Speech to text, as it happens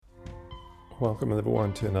Welcome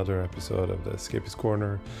everyone to another episode of the Escapist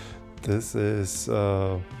Corner. This is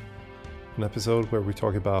an episode where we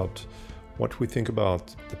talk about what we think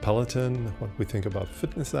about the Peloton, what we think about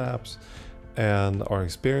fitness apps, and our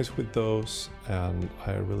experience with those. And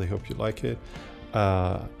I really hope you like it.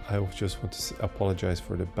 I just want to apologize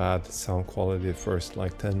for the bad sound quality the first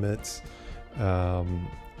 10 minutes.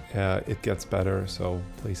 It gets better, so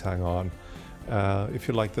please hang on. If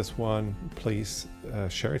you like this one, please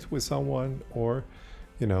share it with someone, or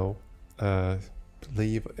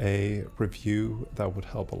leave a review. That would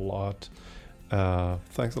help a lot.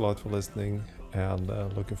 Thanks a lot for listening, and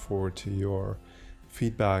looking forward to your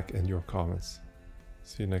feedback and your comments.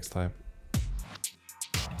 See you next time.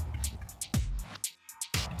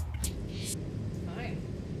 Hi,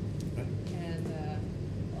 and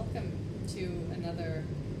welcome to another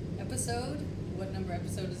episode. What number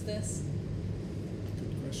episode is this?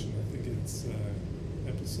 Good question. I think it's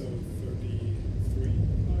episode 33.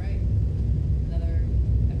 All right, another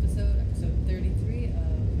episode 33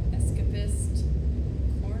 of Escapist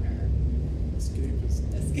Corner. Escapist.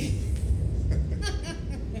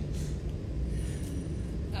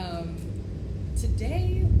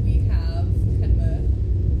 Today we have kind of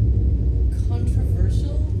a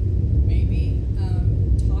controversial, maybe,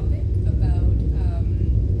 topic about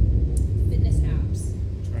fitness apps.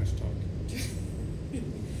 Trash talk. It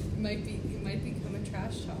might become a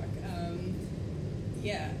trash talk.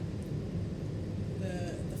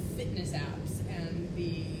 The fitness apps and the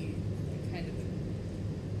kind of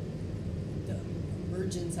the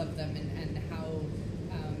emergence of them and how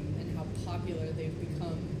popular they've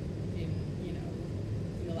become in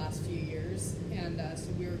the last few years. And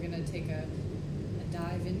so we were going to take a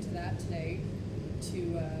dive into that today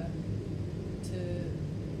to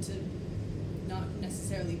not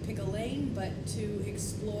necessarily pick a lane, but to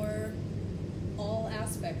explore all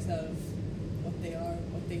aspects of what they are,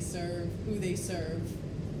 what they serve, who they serve.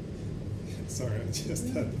 Sorry, I just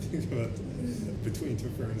had to think about between two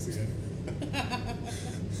ferns again.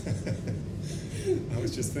 I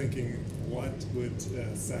was just thinking, what would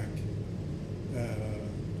Zach,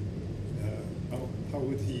 how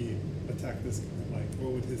would he attack this?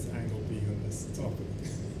 What would his angle be on this topic?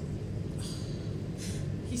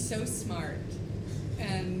 He's so smart,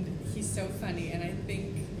 and he's so funny, and I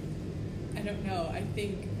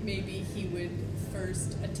think maybe he would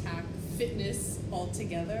first attack fitness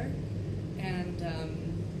altogether, and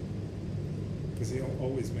because he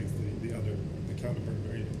always makes the counterpart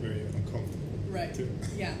very, very uncomfortable. right, too.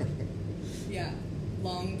 yeah,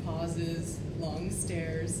 long pauses, long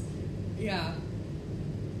stares, yeah.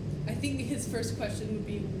 I think his first question would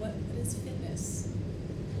be, what is fitness?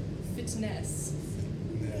 Fitness.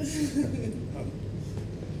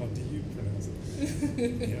 How do you pronounce it?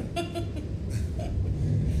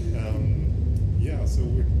 So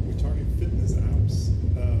we're talking fitness apps,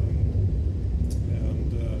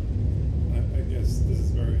 and I guess this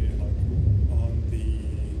is very on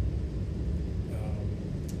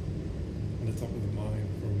the top of the mind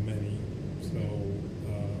for many. So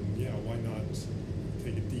why not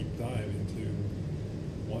take a deep dive into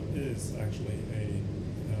what is actually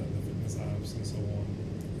the fitness apps and so on.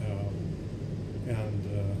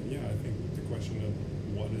 I think the question of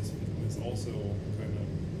what is fitness also kind of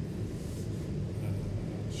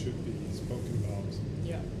should be spoken about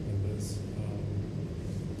in this.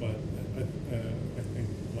 But I think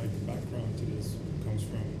the background to this comes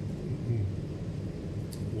from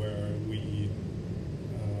where we,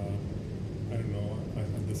 I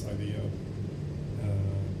had this idea of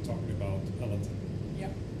talking about Peloton.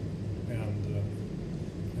 Yeah. And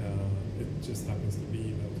it just happens to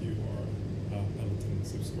be that you are a Peloton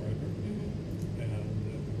subscriber. Mm-hmm. And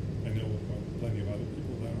I know plenty of other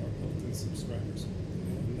people that are Peloton subscribers.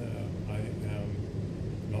 And I am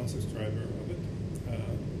non-subscriber of it,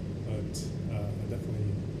 but I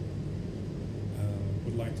definitely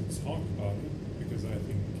would like to talk about it because I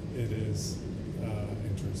think it is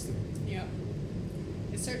interesting. Yeah,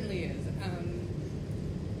 it certainly is.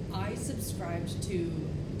 I subscribed to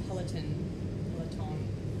Peloton,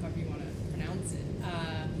 however you want to pronounce it,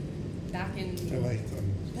 back in...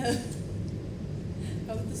 Peloton.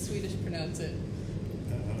 How would the Swedish pronounce it?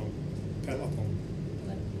 Peloton.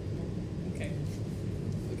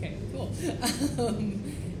 Okay, cool.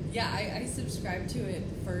 I subscribed to it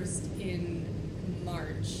first in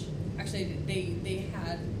March. Actually, they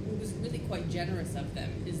had, what was really quite generous of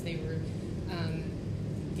them is they were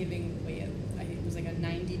giving away it was like a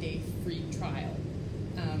 90-day free trial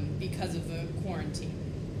because of the quarantine,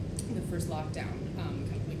 the first lockdown,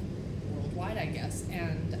 kind of like worldwide, I guess.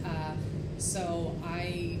 And so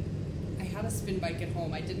I I had a spin bike at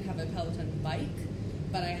home. I didn't have a Peloton bike,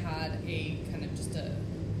 but I had a kind of just a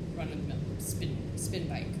run-of-the-mill spin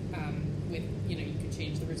bike with, you know, you could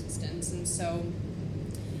change the resistance. And so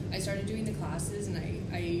I started doing the classes, and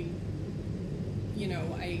I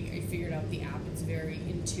figured out the app. It's very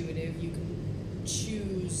intuitive. You can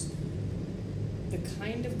choose the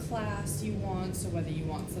kind of class you want, so whether you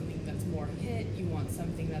want something that's more HIIT, you want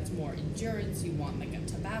something that's more endurance, you want like a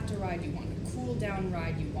Tabata ride, you want a cool down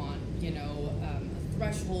ride, you want, you know, a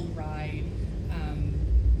threshold ride.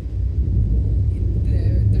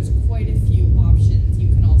 There's quite a few options. You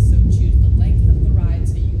can also choose the length of the ride,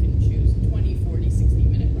 so you can choose 20, 40,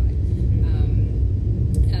 60-minute ride.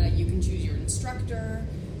 You can choose your instructor.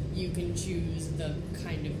 You can choose the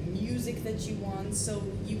kind of music that you want. So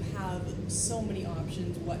you have so many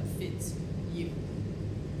options, what fits you.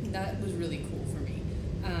 That was really cool for me.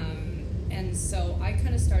 And so I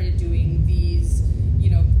kind of started doing these, you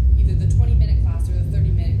know, either the 20-minute class or the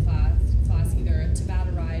 30-minute class, either a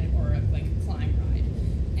Tabata ride or like a climb ride.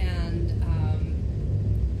 And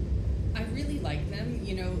I really like them.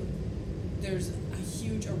 You know, there's a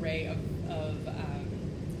huge array of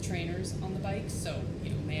trainers on the bike. So,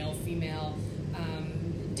 you know, male, female,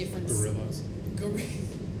 different... Gorillas.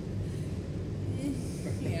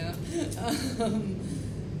 Yeah. Maybe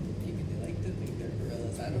they like to think they're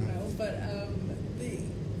gorillas, I don't know. But,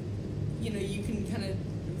 you know, you can kind of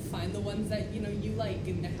find the ones that, you know, you like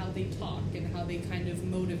and how they talk and how they kind of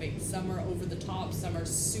motivate. Some are over the top, some are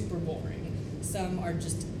super boring, some are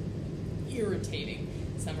just irritating,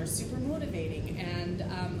 some are super motivating. And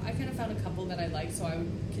I kind of found a couple that I liked, so I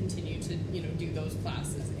would continue to, you know, do those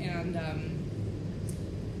classes. And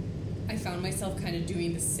I found myself kind of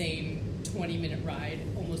doing the same 20-minute ride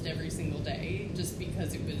almost every single day, just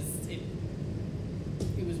because it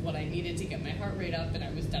was what I needed to get my heart rate up, and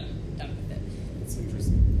I was done with it. That's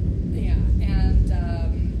interesting. Yeah, and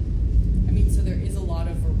I mean, so there is a lot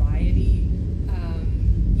of variety.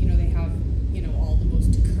 You know, they have, you know, all the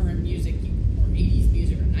most current music, or 80s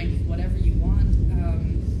music, or 90s, whatever you want.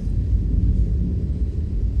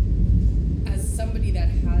 As somebody that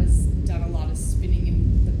has done a lot of spinning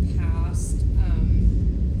in the past,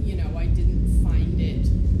 you know, I didn't find it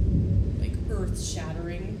like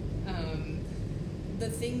earth-shattering. The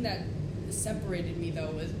thing that separated me, though,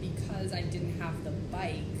 was because I didn't have the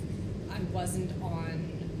bike, I wasn't on,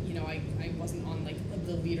 you know, I wasn't on like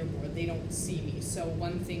the leaderboard. They don't see me. So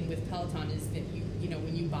one thing with Peloton is that you know,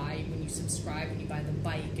 when you subscribe and you buy the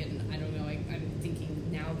bike, and I don't know, I'm thinking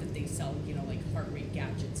now that they sell, you know, like heart rate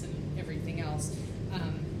gadgets and everything else,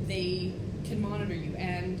 they can monitor you.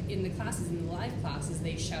 And in the classes, in the live classes,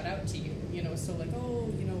 they shout out to you, you know, so like, oh,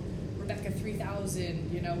 you know, Rebecca 3000,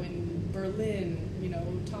 you know, in Berlin, you know,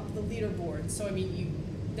 top of the leaderboard. So I mean,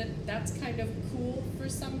 that's kind of cool for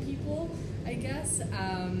some people, I guess, to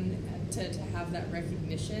have that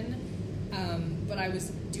recognition. But I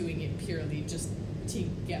was doing it purely just to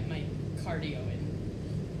get my cardio in.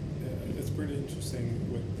 Yeah, it's pretty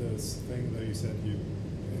interesting with this thing that you said you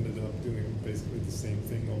ended up doing basically the same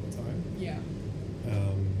thing all the time. Yeah.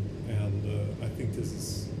 And I think this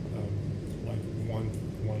is like one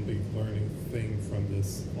big learning thing from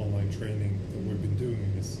this online training that we've been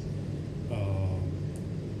doing is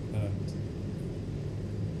that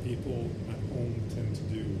people at home tend to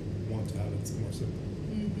want to have it more simple.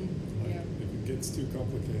 Mm-hmm. Like, Yeah. if it gets too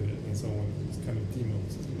complicated and someone kind of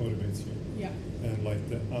demotivates you. Yeah. And like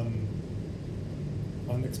the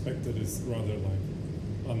unexpected is rather like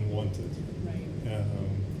unwanted. Right.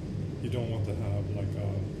 You don't want to have like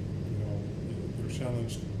a, you know, you're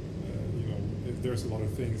challenged. You know, there's a lot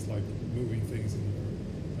of things like moving things in your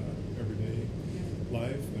everyday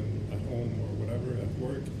life and at home or whatever, at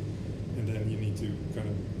work, and then you need to kind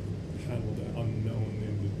of handle the unknown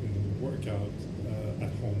in the workout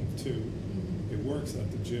at home too. Mm-hmm. It works at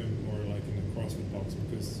the gym or like in the CrossFit box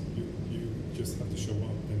because you just have to show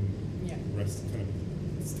up and the rest kind of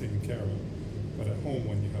is taken care of. But at home,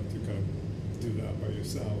 when you have to kind of do that by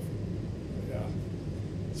yourself,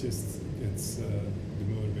 it's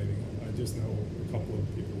demotivating. I just know a couple of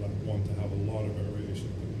people that want to have a lot of variation,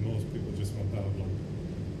 but most people just want to have like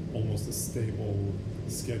almost a stable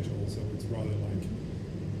schedule. So it's rather like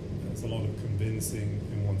it's a lot of convincing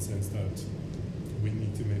in one sense that we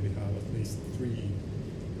need to maybe have at least 3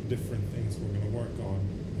 different things we're going to work on,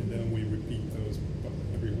 and then we repeat those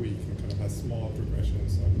every week and kind of have small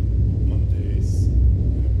progressions on Mondays,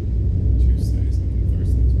 Tuesdays, and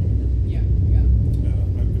Thursdays, whatever. Yeah.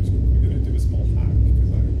 I'm going to do a small hack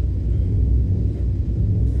because I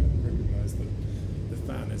recognize that the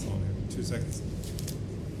fan is on here. 2 seconds.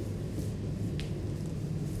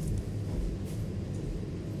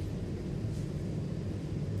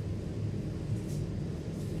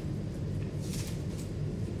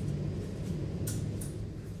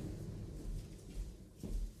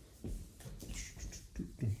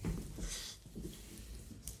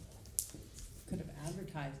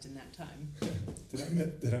 exercised in that time.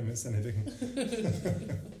 Did I miss anything?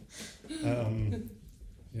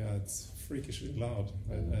 Yeah, it's freakishly loud.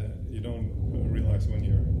 You don't realize when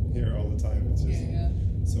you're here all the time. It's just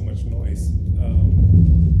so much noise.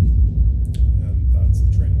 And that's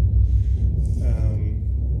a train.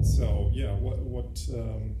 So yeah, what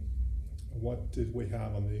did we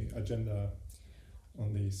have on the agenda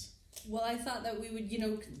on these? Well, I thought that we would, you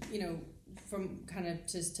know, from kind of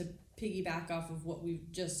just to piggyback off of what we've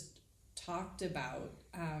just talked about,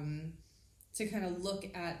 to kind of look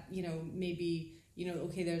at, you know, maybe, you know,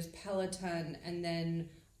 okay, there's Peloton, and then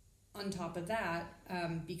on top of that,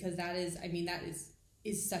 because that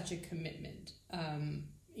is such a commitment,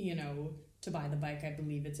 you know, to buy the bike. I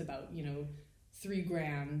believe it's about, you know,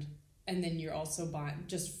 $3,000, and then you're also buying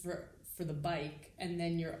just for the bike, and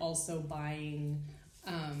then you're also buying,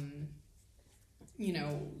 you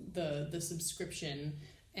know, the subscription,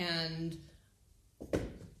 and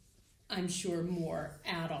I'm sure more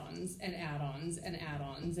add-ons, and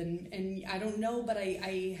I don't know, but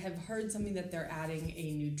I have heard something that they're adding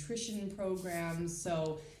a nutrition program,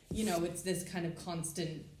 so, you know, it's this kind of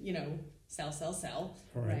constant, you know, sell,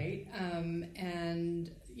 right?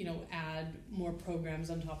 And, you know, add more programs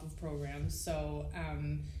on top of programs. So,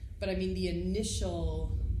 but I mean, the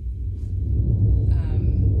initial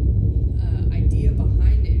idea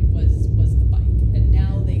behind it was the bike, and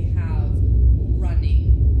now they have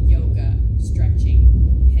running, yoga, stretching,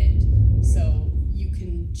 HIIT, so you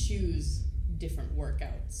can choose different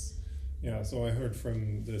workouts. Yeah, so I heard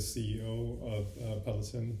from the CEO of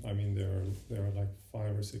Peloton. I mean, there are like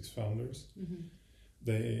 5 or 6 founders. Mm-hmm.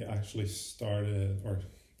 They actually started, or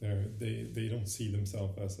they don't see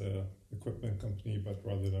themselves as a equipment company, but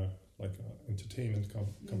rather like an entertainment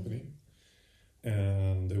company. Mm-hmm.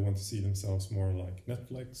 And they want to see themselves more like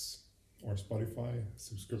Netflix or Spotify,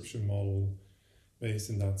 subscription model based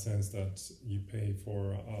in that sense that you pay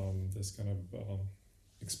for this kind of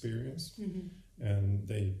experience. Mm-hmm. And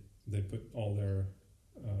they put all their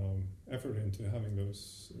effort into having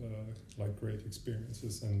those like great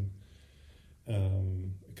experiences, and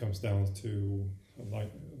it comes down to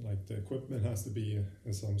like the equipment has to be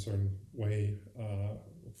in some certain way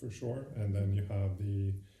for sure, and then you have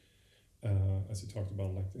the as you talked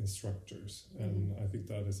about, like the instructors. Mm-hmm. And I think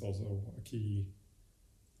that is also a key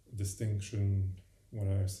distinction when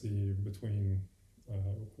I see between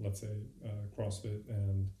let's say CrossFit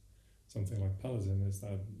and something like Peloton, is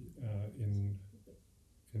that in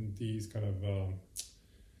these kind of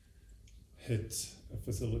HIIT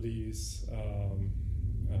facilities,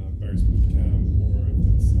 various bootcamp, or if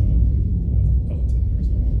it's Peloton or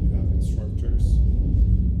so on, you have instructors,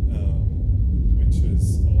 which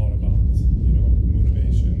is a lot about, you know,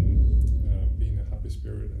 motivation, being a happy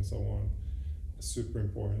spirit, and so on. Super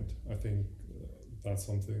important. I think that's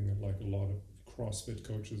something like a lot of CrossFit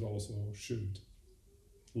coaches also should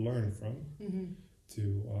learn from. Mm-hmm.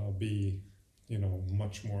 To be, you know,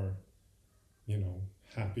 much more, you know,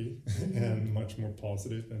 happy. Mm-hmm. And much more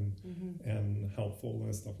positive and mm-hmm. and helpful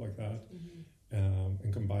and stuff like that. Mm-hmm.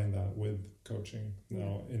 And combine that with coaching. Mm-hmm.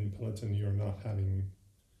 Now in Peloton, you're not having,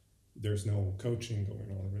 there's no coaching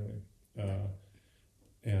going on really,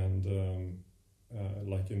 and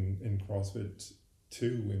like in CrossFit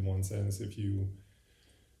too, in one sense, if you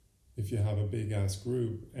have a big ass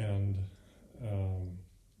group and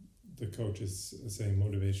the coach is saying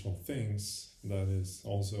motivational things, that is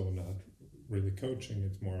also not really coaching.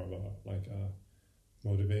 It's more of a like a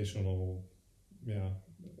motivational,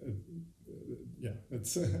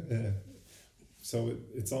 it's so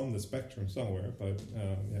it's on the spectrum somewhere, but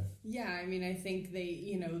yeah. Yeah, I mean, I think they,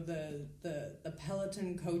 you know, the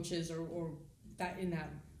Peloton coaches or that in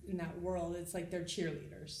that world, it's like they're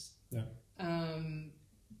cheerleaders. Yeah.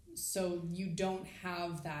 So you don't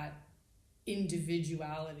have that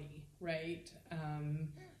individuality, right?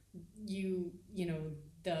 You know,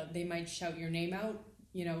 they might shout your name out,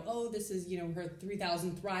 you know, oh, this is, you know, her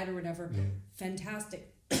 3,000th ride or whatever. Mm.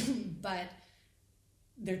 Fantastic. But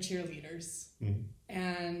they're cheerleaders. Mm.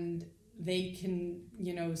 And they can,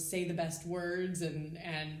 you know, say the best words and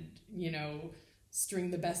you know,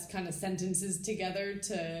 string the best kind of sentences together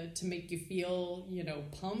to make you feel, you know,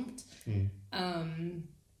 pumped. Mm.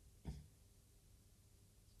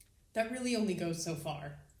 That really only goes so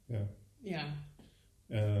far. Yeah. Yeah.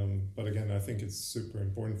 But again, I think it's super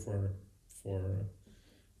important for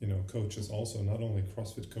you know, coaches also, not only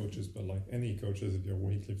CrossFit coaches, but like any coaches, if you're a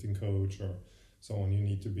weightlifting coach or so on, you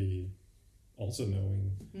need to be also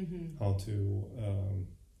knowing mm-hmm. how to,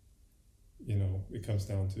 you know, it comes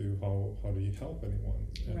down to how do you help anyone?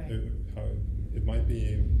 Right. How it might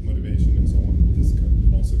be motivation and so on. This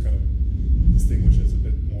also kind of distinguishes a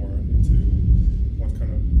bit more into what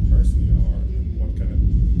kind of person you are and what kind of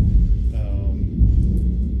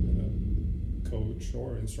coach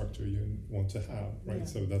or instructor you want to have, right? Yeah.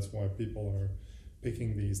 So that's why people are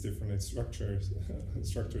picking these different instructors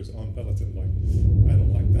on Peloton. Like, I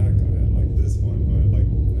don't like that guy, I like this one,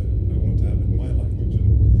 I want to have it in my language,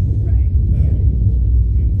 and Right.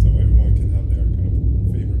 so everyone can have their kind of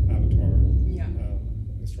favorite avatar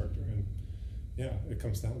instructor. And yeah, it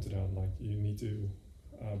comes down to that. Like, you need to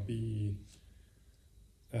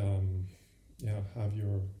have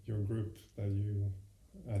your group that you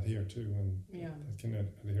adhere to, and that can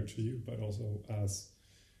adhere to you. But also, as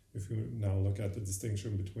if you now look at the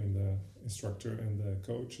distinction between the instructor and the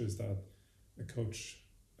coach, is that a coach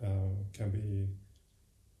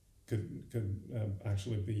could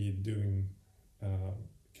actually be doing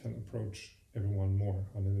can approach everyone more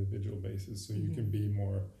on an individual basis. So you can be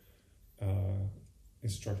more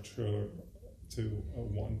instructor to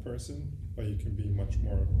one person, but you can be much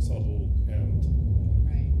more subtle and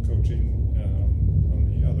coaching on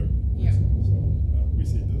the other person. So we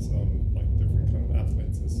see this on like different kind of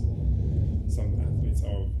athletes. Some athletes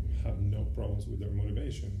have no problems with their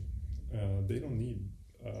motivation. They don't need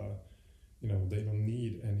they don't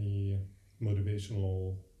need any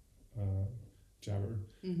motivational jabber,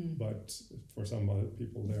 but for some other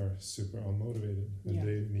people, they're super unmotivated and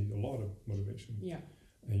they need a lot of motivation.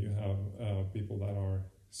 And you have people that are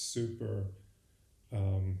super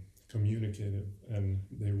communicative, and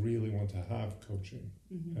they really want to have coaching,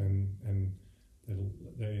 and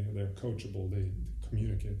they're coachable. They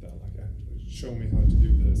communicate that, like, show me how to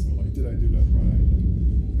do this, and like, did I do that right,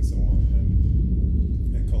 and so on,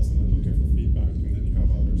 and constantly looking for feedback. And then you have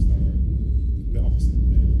others that are the opposite.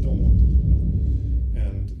 They don't want to do that.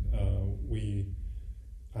 And we,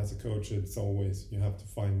 as a coach, it's always, you have to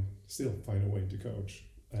still find a way to coach.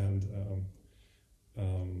 And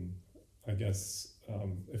I guess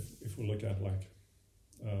if we look at like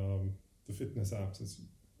the fitness apps, it's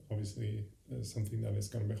obviously something that is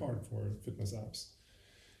going to be hard for fitness apps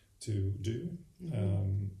to do.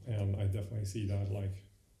 And I definitely see that, like,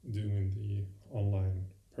 doing the online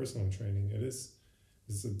personal training,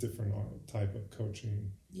 it's a different type of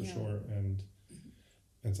coaching for sure,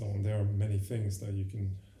 and so on. There are many things that you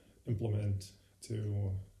can implement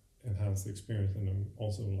to enhance the experience, and I'm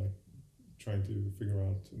also like trying to figure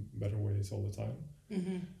out better ways all the time.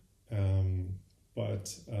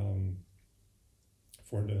 But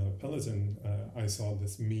for the Peloton, I saw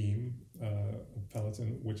this meme of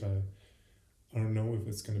Peloton, which I don't know if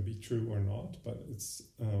it's going to be true or not, but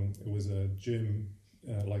it was a gym,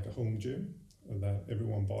 like a home gym that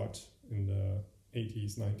everyone bought in the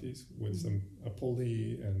 80s, 90s, with a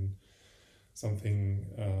pulley and something,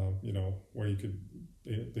 where you could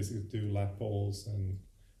basically do lat pulls and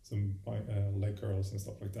some leg curls and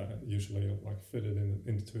stuff like that, usually like fitted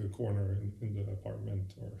into a corner in the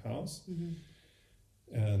apartment or house.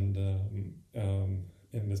 And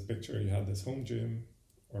in this picture, you had this home gym,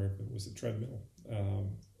 or if it was a treadmill,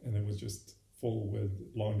 and it was just full with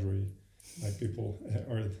laundry, like people,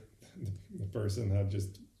 or the person had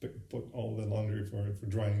just put all the laundry for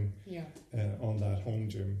drying on that home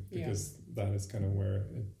gym, because that is kind of where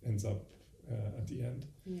it ends up at the end.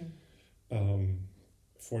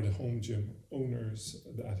 For the home gym owners,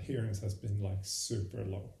 the adherence has been like super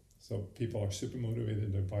low. So people are super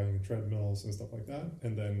motivated, they're buying treadmills and stuff like that,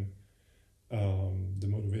 and then the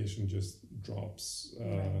motivation just drops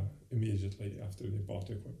immediately after they bought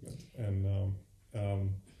the equipment. And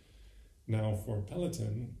now for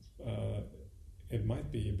Peloton, it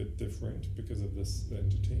might be a bit different because of the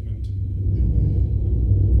entertainment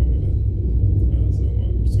point of it. So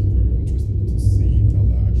I'm super interested to see how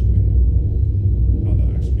that actually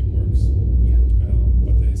works.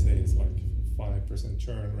 But they say it's like 5%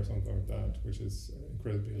 churn or something like that, which is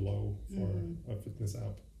incredibly low for a fitness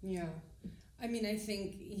app. I mean, I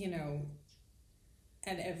think,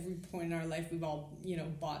 at every point in our life, we've all,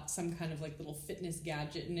 bought some kind of like little fitness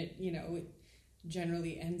gadget, and it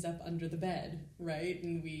generally ends up under the bed, right?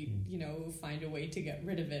 And we, find a way to get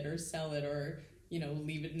rid of it or sell it or,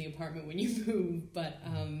 leave it in the apartment when you move. But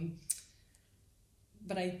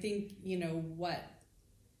I think,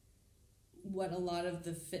 what a lot of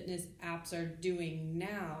the fitness apps are doing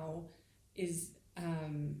now is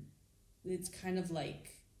it's kind of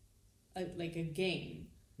like a game.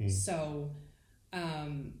 So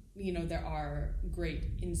there are great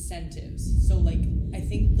incentives. So like, I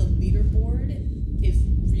think the leaderboard is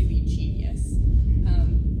really genius,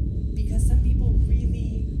 because some people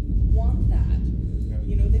really want that.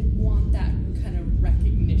 They want that kind of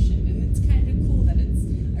recognition, and it's kind of cool that it's.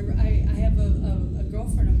 I have a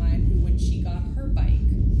girlfriend of mine who,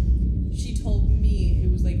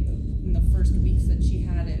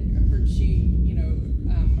 had it.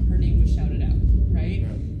 Her name was shouted out, right?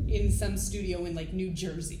 Yeah. In some studio in like New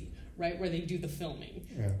Jersey, right, where they do the filming.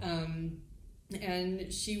 Yeah.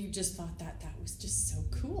 And she just thought that was just so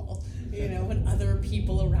cool, when other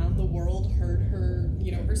people around the world heard her,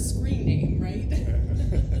 her screen name, right?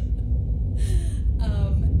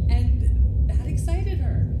 And that excited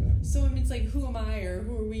her. So I mean, it's like, who am I or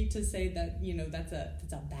who are we to say that that's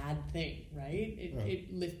a bad thing, right?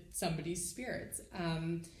 It lifts somebody's spirits.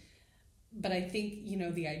 But I think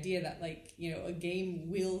the idea that a game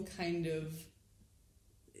will kind of,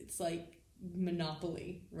 it's like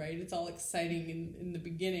Monopoly, right? It's all exciting in the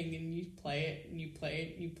beginning, and you play it and you play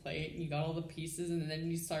it and you play it and you got all the pieces, and then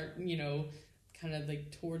you start kind of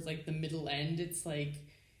like towards like the middle end, it's like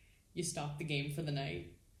you stop the game for the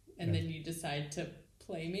night, and then you decide to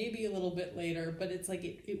play maybe a little bit later, but it's like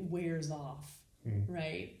it wears off,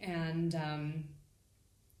 right? And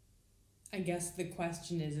I guess the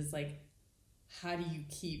question is like, how do you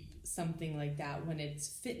keep something like that when it's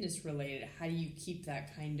fitness related? How do you keep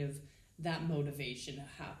that kind of that motivation?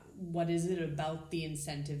 What is it about the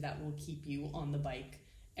incentive that will keep you on the bike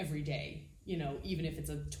every day, even if it's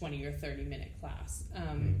a 20 or 30 minute class?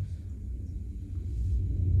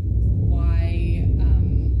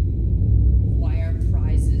 Why are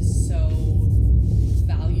prizes so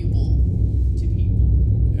valuable to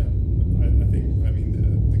people? Yeah, I think,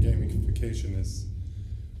 the gamification is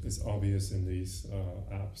obvious in these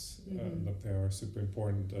apps, that they are super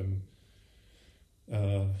important, and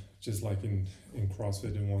just like in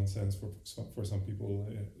CrossFit, in one sense, for some people,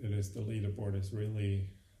 it is the leaderboard is really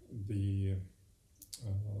the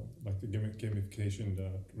the gamification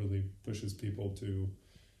that really pushes people to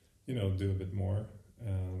do a bit more.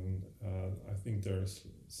 And I think there's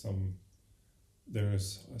something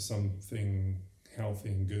healthy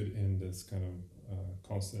and good in this kind of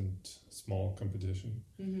constant small competition.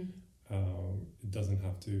 It doesn't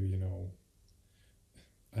have to,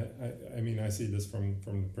 I see this from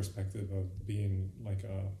the perspective of being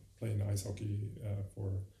playing ice hockey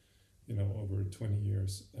for over 20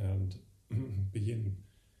 years, and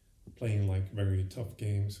playing very tough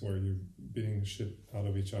games where you're beating the shit out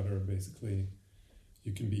of each other. Basically,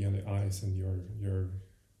 you can be on the ice and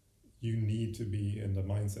you need to be in the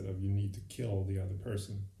mindset of you need to kill the other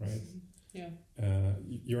person, right? Yeah.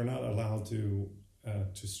 You're not allowed to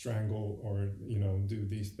strangle or do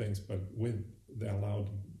these things, but with the allowed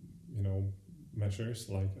measures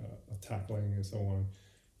like tackling and so on,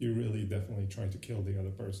 you really definitely try to kill the other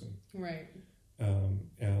person, right?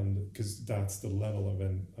 And because that's the level of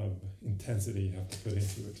intensity you have to put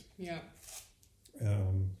into it. Yeah.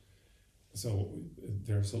 So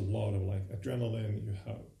there's a lot of adrenaline. You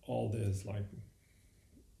have all this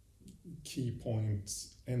key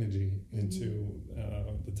points energy into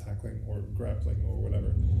the tackling or grappling or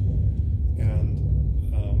whatever, and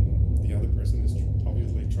the other person is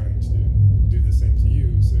obviously trying to do the same to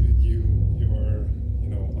you, so you're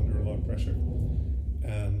under a lot of pressure.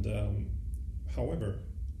 And however,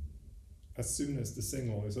 as soon as the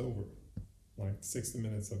signal is over, 60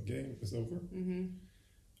 minutes of game is over,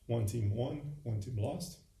 one team won, one team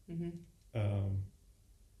lost,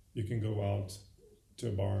 you can go out to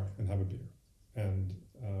a bar and have a beer and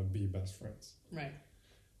be best friends. Right.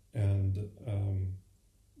 And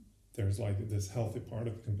there's this healthy part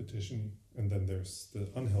of competition, and then there's the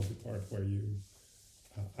unhealthy part where you,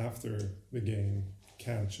 after the game,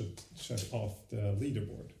 can't shut off the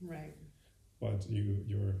leaderboard. Right. But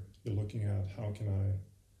you're looking at how can I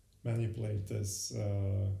manipulate this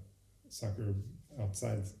sucker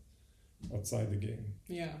outside the game.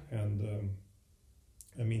 Yeah. And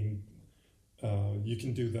you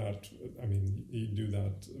can do that. You do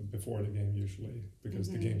that before the game usually, because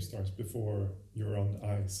the game starts before you're on the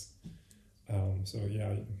ice. So yeah,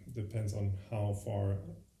 it depends on how far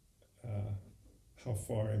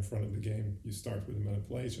in front of the game you start with the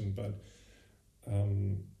manipulation.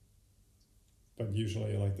 But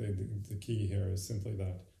usually, the key here is simply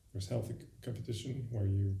that there's healthy competition where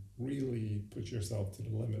you really put yourself to the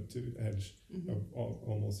limit, to the edge of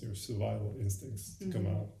almost your survival instincts to come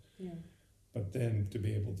out. Yeah. But then to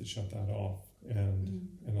be able to shut that off and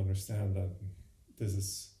understand that this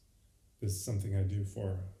is something I do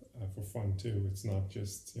for fun too. It's not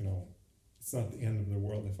just it's not the end of the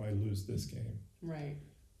world if I lose this game. Right.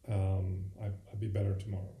 I'll be better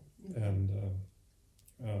tomorrow. And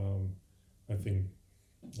I think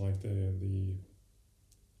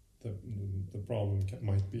the problem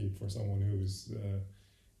might be for someone who's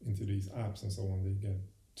into these apps and so on. They get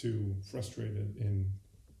too frustrated in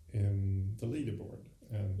the leaderboard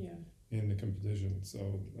and in the competition.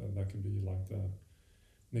 So that could be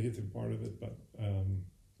negative part of it, but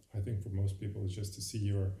I think for most people, it's just to see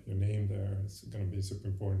your name there. It's going to be super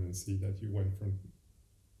important, and see that you went from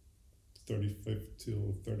 35th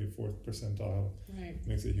to 34th percentile. Right.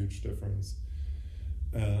 Makes a huge difference.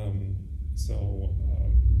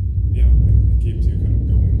 Yeah, it keeps you kind of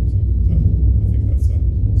going. So I think that's a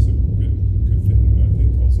super good thing. And I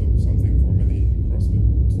think also something for many CrossFit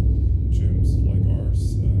gyms like ours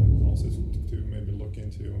also to maybe look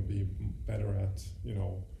into and be better at,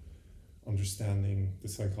 understanding the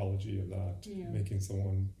psychology of that, making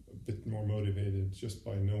someone a bit more motivated just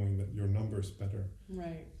by knowing that your number's better.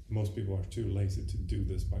 Right. Most people are too lazy to do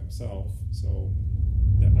this by themselves, so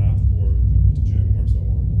the app or the gym or so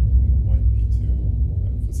on might need to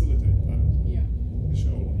facilitate that. Yeah. To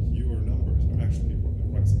show like your numbers are actually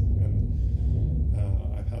rising, and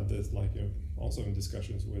I've had this also in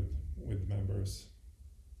discussions with members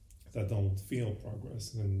that don't feel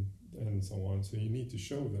progress and so on. So you need to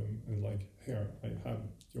show them and like, here, I have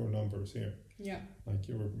your numbers here. Yeah. Like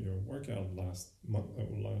your workout last month or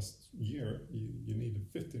last year, you needed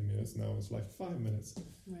 15 minutes. Now it's like 5 minutes.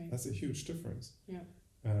 Right. That's a huge difference. Yeah.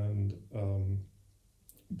 And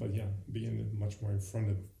but yeah, being much more in front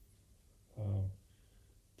of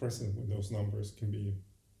present with those numbers can be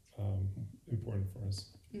important for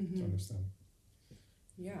us to understand.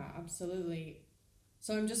 Yeah, absolutely.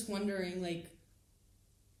 So I'm just wondering, like,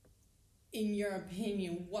 in your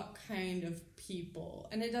opinion, what kind of people,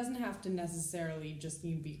 and it doesn't have to necessarily just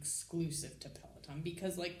need to be exclusive to Peloton,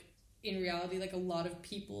 because like in reality, like a lot of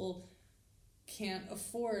people can't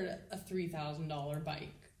afford a $3,000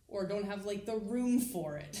 bike or don't have like the room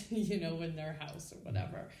for it, in their house or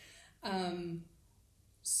whatever.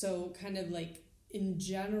 So kind of like in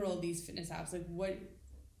general, these fitness apps, like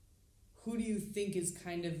who do you think is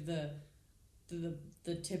kind of the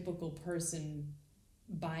typical person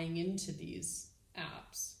buying into these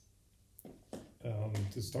apps?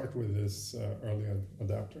 To start with is early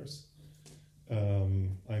adapters. I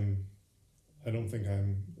don't think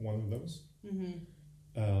I'm one of those.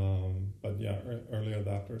 But yeah, early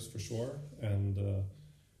adapters for sure, and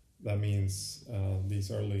that means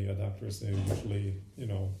these early adapters, they usually,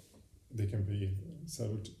 they can be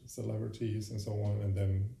celebrities and so on, and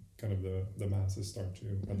then kind of the masses start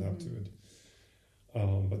to adapt to it.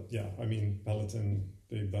 But yeah, I mean, Peloton,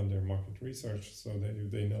 they've done their market research, so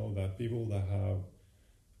they know that people that have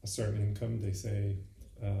a certain income, they say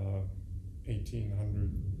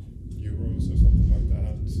 1,800 euros or something like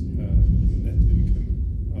that, net income.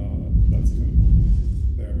 That's kind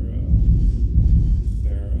of their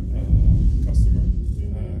customer,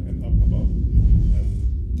 and up above.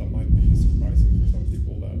 And that might be surprising for some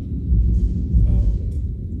people, that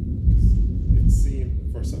because it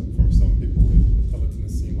seemed for some people Peloton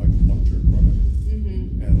is seen like a luxury product,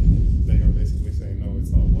 and they are basically saying no,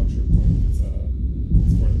 it's not a luxury product. It's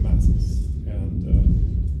for the masses, and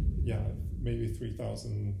yeah, maybe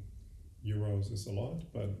 3,000 euros is a lot,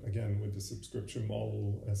 but again, with the subscription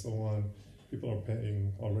model and so on, people are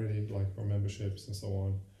paying already like for memberships and so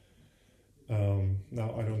on.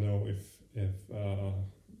 Now I don't know if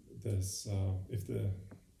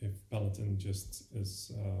Peloton just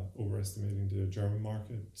is overestimating the German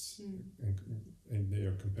market, and they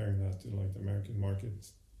are comparing that to like the American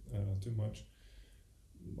market too much.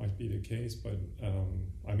 Might be the case, but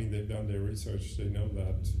I mean, they've done their research. They know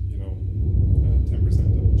that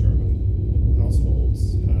 10% of German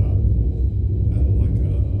households have like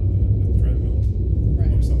a treadmill,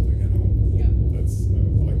 right, or something at home. Yeah, that's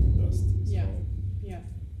collecting dust. Yeah, so, yeah.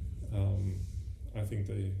 I think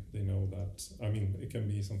they know that. I mean, it can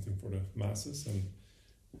be something for the masses, and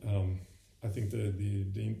I think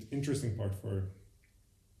the interesting part for,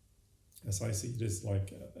 as I see it, is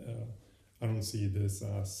like. I don't see this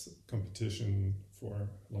as competition for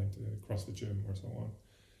like the CrossFit gym or so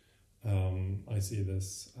on. I see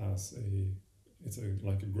this as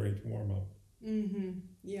like a great warm up.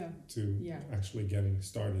 Yeah. To actually getting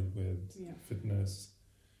started with fitness,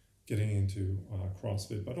 getting into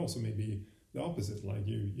CrossFit, but also maybe the opposite. Like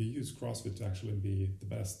you use CrossFit to actually be the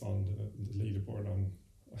best on the leaderboard on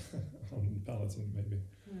on Peloton maybe.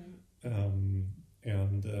 Right.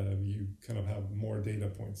 And you kind of have more data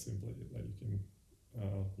points simply that you can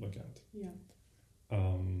look at. Yeah.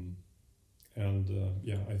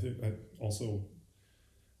 I think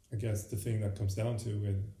I guess the thing that comes down to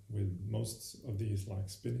with most of these like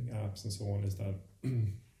spinning apps and so on is that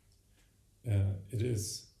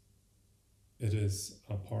it is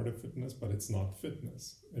a part of fitness, but it's not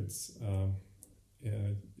fitness. It's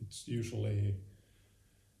usually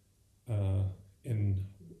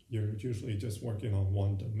you're usually just working on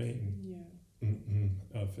one domain. Yeah.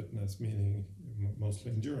 Fitness, meaning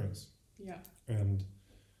mostly endurance Yeah. and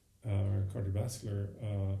cardiovascular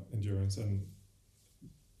endurance, and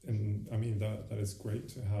I mean that is great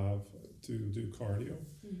to have to do cardio,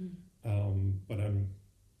 but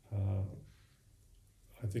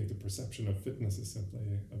I think the perception of fitness is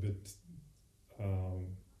simply a bit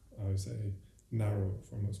I would say narrow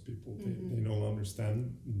for most people. They don't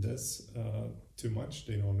understand this too much.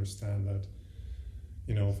 They don't understand that,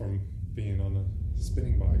 you know, from being on a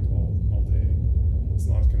spinning bike all day, it's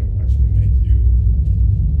not going to actually make you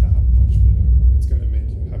that much fitter. It's going to make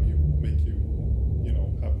you you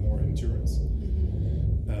know, have more endurance.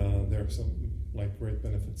 There are some like great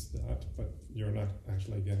benefits to that, but you're not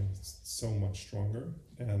actually getting so much stronger,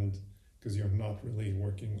 and because you're not really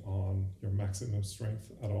working on your maximum strength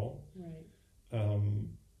at all. Right.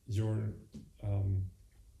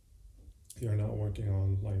 You're not working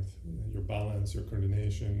on like your balance, your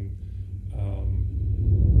coordination, you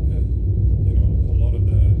know, a lot of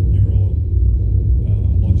the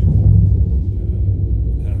neurological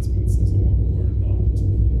enhancements and so on were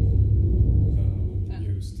not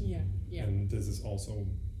used. Yeah. And this is also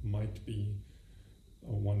might be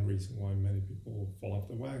one reason why many people fall off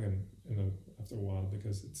the wagon after a while,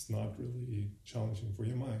 because it's not really challenging for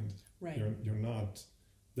your mind. Right. You're not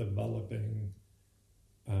developing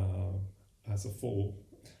as a full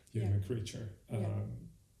human creature.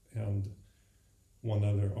 And one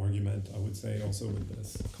other argument I would say also with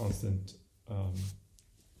this constant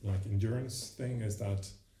like endurance thing is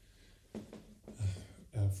that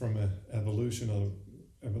from an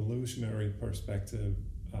evolutionary perspective,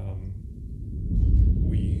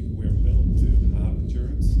 we're built to have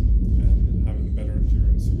endurance, and having better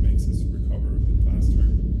endurance makes us recover a bit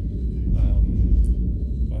faster.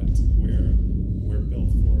 But we're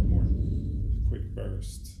built for more quick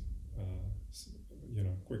bursts, you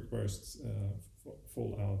know,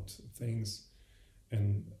 full out things,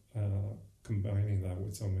 and combining that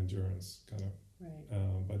with some endurance kind of.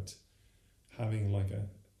 Right. But having like a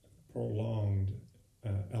prolonged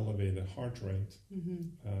elevated heart rate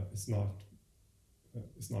is not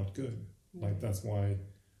good. Right. Like that's why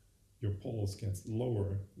your pulse gets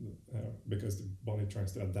lower because the body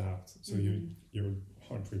tries to adapt. So your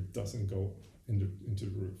heart rate doesn't go into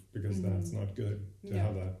the roof, because that's not good to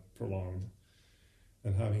have that prolonged.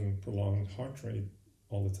 And having prolonged heart rate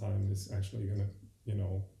all the time is actually going to, you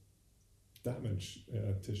know, damage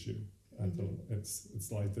tissue. It's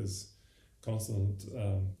like this constant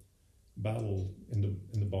battle in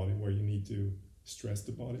the body where you need to stress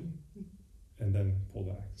the body and then pull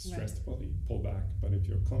back, stress the body, pull back. But if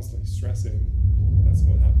you're constantly stressing, that's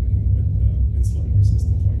what's happening with insulin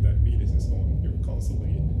resistance, like diabetes and so on. You're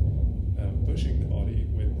constantly pushing the body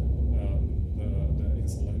with the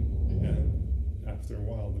insulin, and after a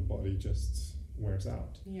while, the body just wears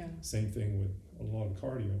out. Yeah. Same thing with a lot of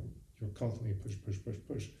cardio. You're constantly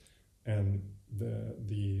push, and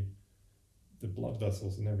the blood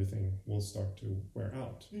vessels and everything will start to wear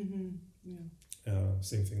out.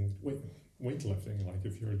 Same thing with weightlifting. Like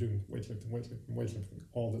if you're doing weightlifting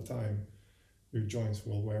all the time, your joints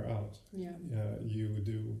will wear out. You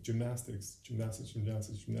do gymnastics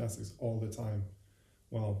all the time.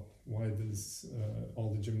 Well, why does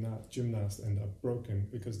all the gymnasts end up broken?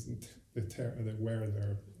 Because they wear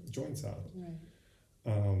their joints out. Right.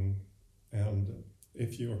 And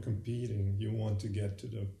if you are competing, you want to get to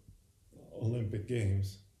the Olympic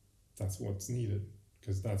Games. That's what's needed,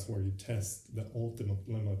 because that's where you test the ultimate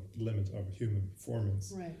limit of human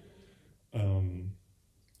performance. Right.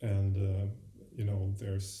 You know,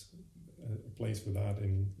 there's a place for that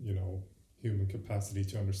in, you know, human capacity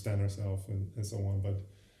to understand ourselves and so on, but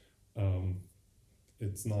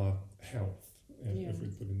it's not health if we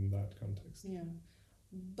put it in that context. Yeah.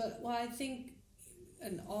 But, well, I think,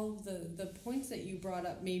 and all the points that you brought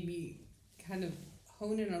up made me kind of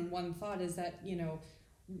hone in on one thought, is that, you know,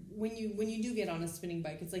 when you do get on a spinning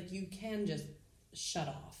bike, it's like you can just shut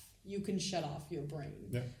off. You can shut off your brain.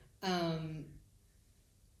 Yeah.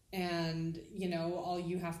 And, you know, all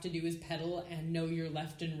you have to do is pedal and know your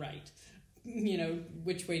left and right, you know,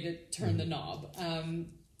 which way to turn the knob.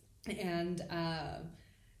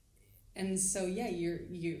 And so, yeah,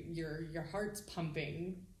 your heart's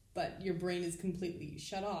pumping, but your brain is completely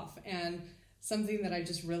shut off. And something that I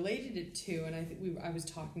just related it to, and I think I was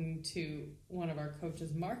talking to one of our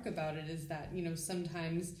coaches, Mark, about it, is that, you know,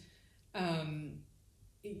 sometimes,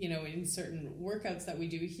 you know, in certain workouts that we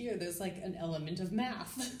do here, there's like an element of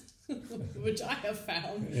math, which I have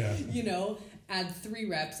found, you know, add 3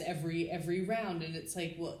 reps every round. And it's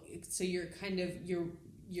like, well, so you're kind of, your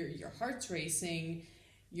heart's racing,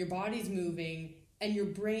 your body's moving, and your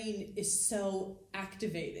brain is so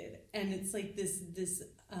activated, and it's like this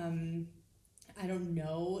I don't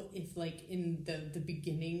know if like in the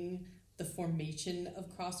beginning, the formation of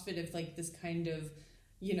CrossFit, if like this kind of,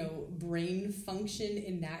 you know, brain function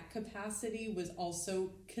in that capacity was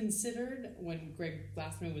also considered when Greg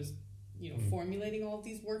Glassman was, you know, formulating all of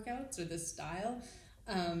these workouts or this style.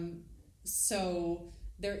 So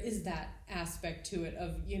there is that aspect to it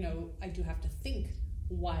of, you know, I do have to think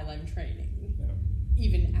while I'm training. Yeah.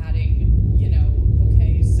 Even adding, you know,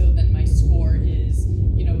 okay, so then my score is,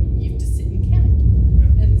 you know, you have to sit and count.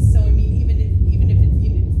 Yeah. And so, I mean, even if it's, you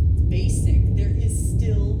know, basic, there is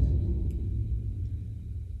still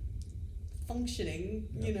functioning,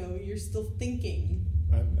 you know, you're still thinking.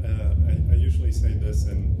 I usually say this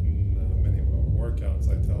in many of our workouts.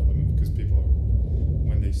 I tell them, because people are,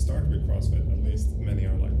 when they start with CrossFit, at least many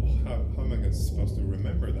are like, oh, how am I supposed to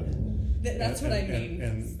remember that? That's what I mean.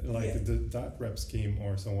 And like that rep scheme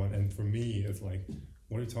or so on. And for me, it's like,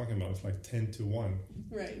 what are you talking about? It's like 10 to 1.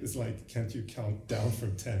 Right. It's like, can't you count down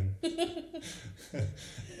from 10?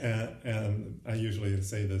 and I usually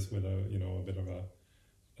say this with a, you know, a bit of a,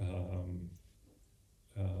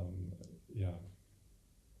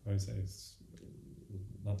 I would say it's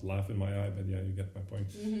not laugh in my eye, but yeah, you get my point.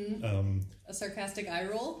 A sarcastic eye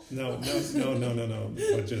roll? No.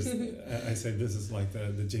 But just I say this is like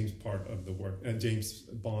the James part of the work, James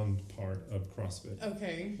Bond part of CrossFit.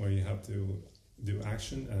 Okay. Where you have to do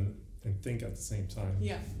action and think at the same time.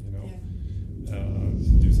 Yeah. You know, yeah.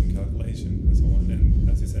 Do some calculation and so on. And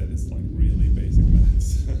as you said, it's like really basic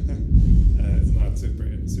maths. It's not super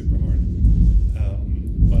hard.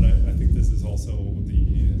 But I think this is also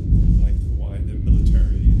like why the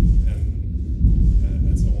military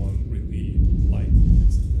and so on really like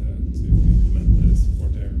to implement this for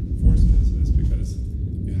their forces, is because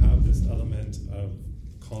you have this element of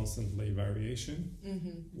constantly variation,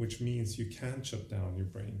 which means you can shut down your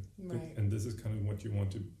brain. Right. And this is kind of what you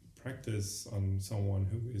want to practice on someone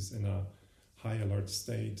who is in a high alert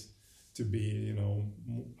state, to be, you know,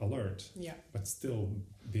 alert, but still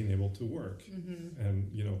being able to work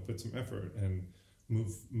and, you know, put some effort and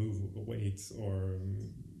move weights or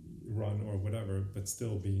run or whatever, but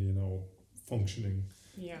still be, you know, functioning,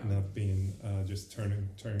 not being just turning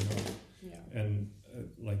off. And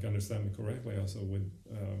like, understand me correctly also with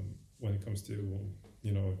when it comes to,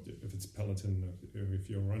 you know, if it's Peloton or if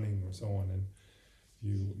you're running or so on, and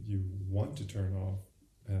you want to turn off,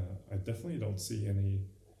 I definitely don't see any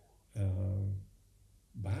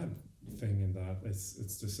bad thing in that.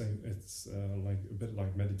 It's the same. It's like a bit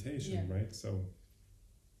like meditation, right? So,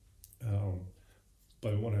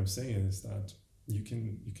 but what I'm saying is that you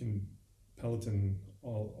can Peloton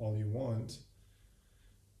all you want,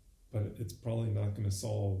 but it's probably not going to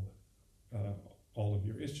solve all of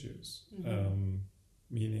your issues.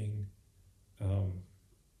 Meaning,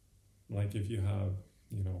 like if you have,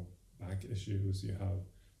 you know, back issues, you have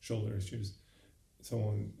shoulder issues, so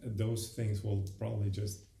on, those things will probably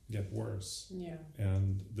just get worse.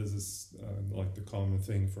 And this is like the common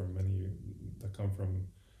thing for many that come from,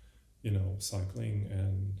 you know, cycling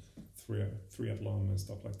and triathlon and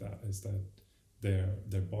stuff like that, is that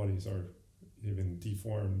their bodies are even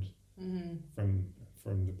deformed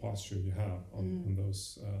from the posture you have on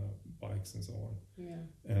those bikes and so on.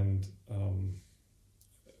 And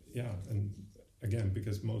and again,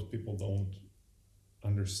 because most people don't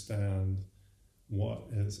understand what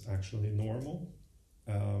is actually normal,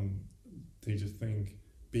 they just think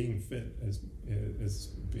being fit is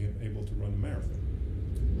being able to run a marathon.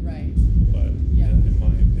 Right. But in my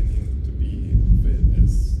opinion, to be fit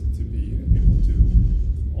is to be able to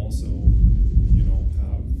also, you know,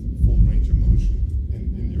 have full range of motion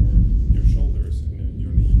in your shoulders, in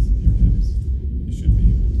your knees, and your hips. You should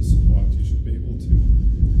be able to squat. You should be able to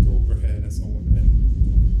go overhead and so on.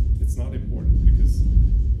 And it's not important because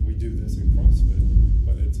we do this in CrossFit,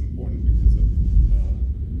 but it's important because of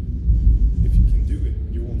if you can do it,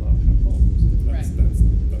 you will not have problems.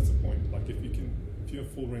 That's the point. Like if you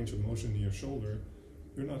have full range of motion in your shoulder,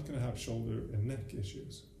 you're not going to have shoulder and neck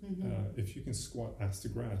issues. If you can squat ass to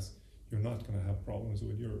grass, you're not going to have problems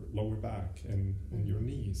with your lower back and your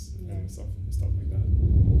knees and stuff like that.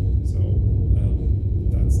 So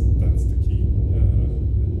that's the key.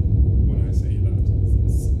 When I say that,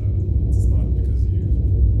 it's not because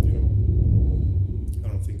you know, I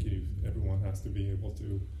don't think everyone has to be able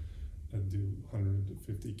to do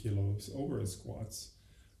 150 kilos over squats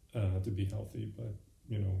to be healthy, but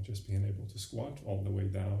you know, just being able to squat all the way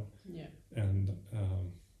down and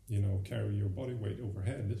you know, carry your body weight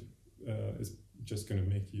overhead is just going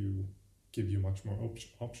to give you much more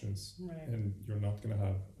options, and you're not going to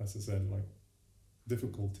have, as I said, like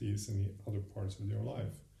difficulties in the other parts of your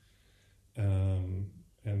life.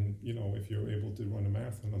 And you know, if you're able to run a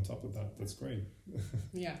marathon on top of that, that's great.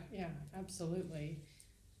 Yeah, absolutely.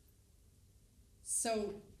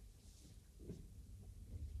 So,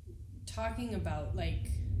 talking about like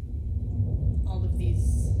all of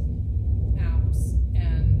these apps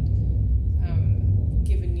and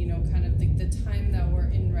given, you know, kind of the time that we're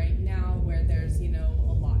in right now, where there's, you know,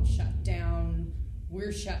 a lot shut down,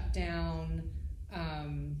 we're shut down.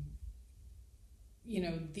 You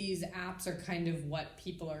know, these apps are kind of what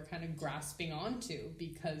people are kind of grasping onto,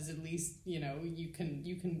 because at least, you know, you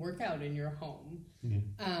can work out in your home.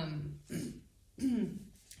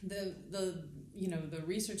 The you know, the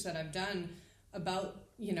research that I've done about,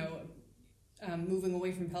 you know, moving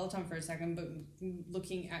away from Peloton for a second, but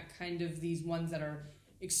looking at kind of these ones that are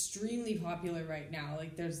extremely popular right now.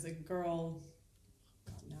 Like there's the girl,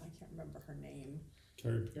 God, now I can't remember her name.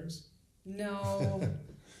 Carrie Pierce? No.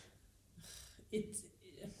 It's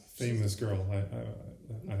famous girl. I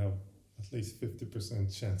have at least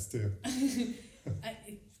 50% chance to.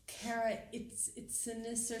 Cara, it's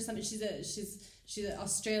Sinis or something. She's an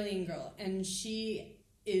Australian girl, and she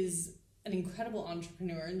is an incredible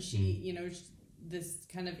entrepreneur, and she you know, this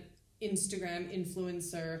kind of Instagram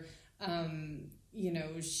influencer. You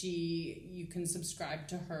know, you can subscribe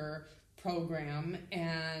to her program,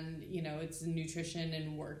 and you know, it's nutrition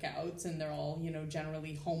and workouts, and they're all, you know,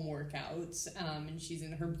 generally home workouts, and she's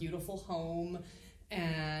in her beautiful home,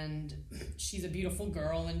 and she's a beautiful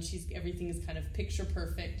girl, and everything is kind of picture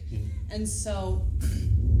perfect. And so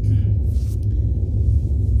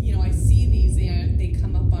you know, I see these, you know, they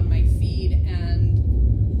come up on my feed, and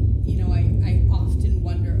you know, I often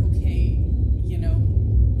wonder, okay, you know,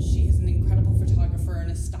 she is an incredible photographer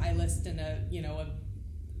and a stylist and a, you know, a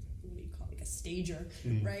stager,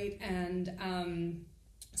 right? And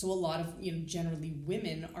so a lot of, you know, generally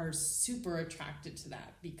women are super attracted to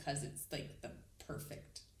that, because it's like the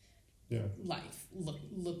perfect life look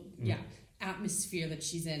atmosphere that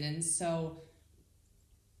she's in. And so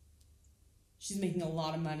she's making a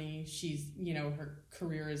lot of money, she's, you know, her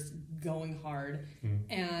career is going hard,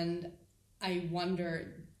 and I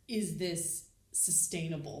wonder, is this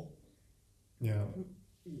sustainable? Yeah,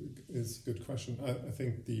 it's a good question. I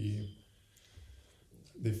think the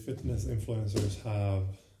fitness influencers have,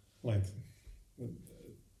 like,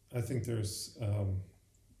 I think there's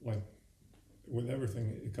like with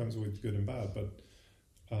everything, it comes with good and bad, but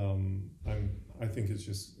I think it's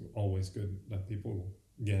just always good that people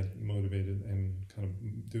get motivated and kind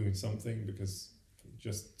of doing something, because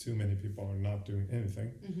just too many people are not doing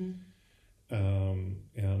anything.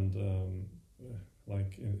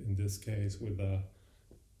 Like in this case with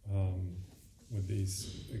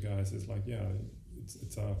these guys, it's like, yeah, it's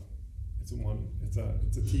a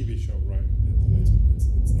TV show, right?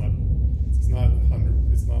 It's not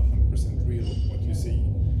 100% real what you see.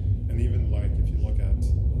 And even like if you look at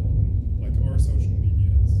like our social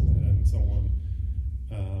medias and so on,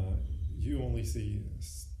 you only see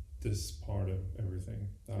this part of everything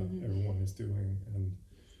that everyone is doing,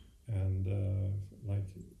 and like,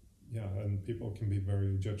 yeah, and people can be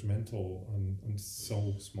very judgmental on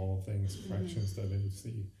so small things, fractions that they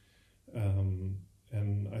see.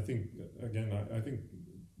 And I think, again, I think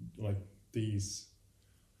like these,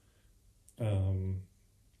 I don't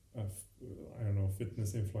know,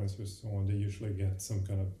 fitness influencers, so on, they usually get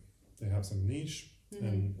they have some niche,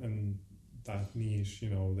 and that niche, you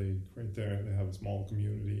know, they have a small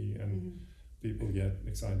community, and people get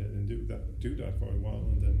excited and do that for a while,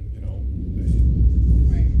 and then, you know, they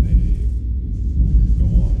go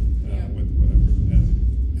on with whatever.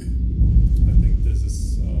 And I think this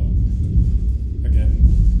is again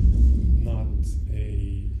not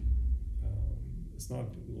it's not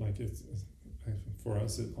like it's for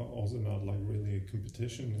us. It's also not like really a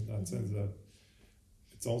competition in that sense, that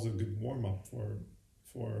it's also a good warm up for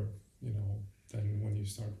you know, then when you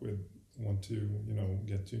want to, you know,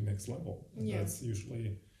 get to next level. And that's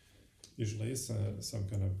usually is some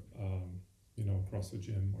kind of you know, CrossFit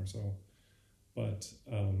gym or so. But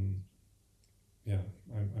I'm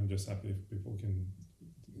just happy if people can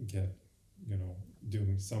get, you know,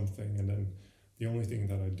 doing something. And then the only thing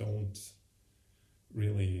that I don't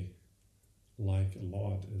really like a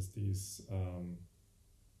lot is these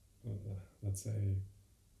let's say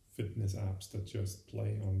fitness apps that just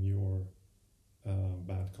play on your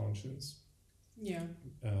bad conscience.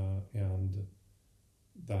 And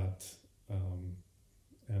that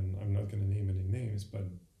and I'm not going to name any names, but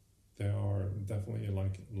there are definitely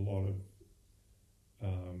like a lot of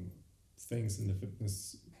things in the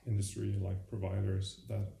fitness industry, like providers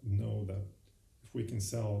that know that if we can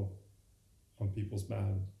sell on people's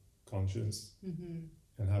bad conscience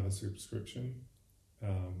and have a subscription,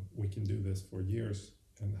 we can do this for years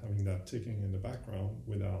and having that ticking in the background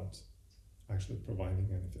without actually providing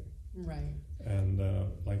anything. Right. And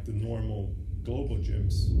like the normal global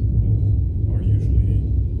gyms are usually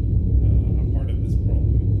a part of this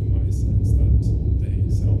problem, in my sense, that they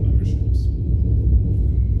sell memberships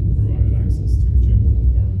and provide access to a gym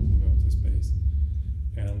or to space,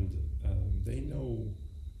 and they know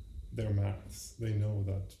their maths. They know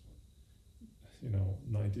that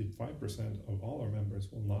 95% of all our members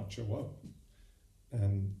will not show up,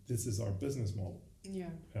 and this is our business model. Yeah.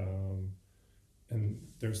 And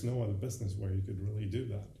there's no other business where you could really do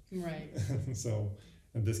that. Right. So,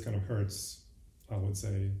 and this kind of hurts, I would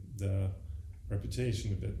say, the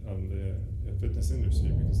reputation a bit on the fitness industry,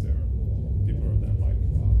 because there are people are then like,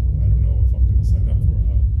 well, I don't know if I'm going to sign up for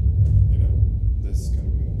this kind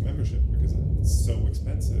of membership because it's so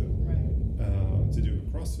expensive. Right. To do a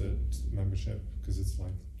CrossFit membership, because it's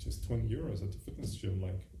like just 20 euros at the fitness gym,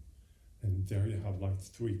 and there you have like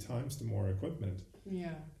 3 times the more equipment.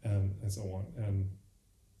 Yeah. And so on,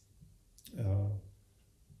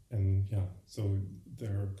 and yeah, so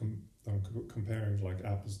they're comparing like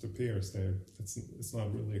apples to pears. It's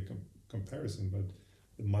not really a comparison, but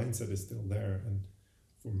the mindset is still there. And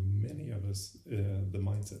for many of us, the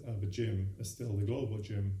mindset of a gym is still the global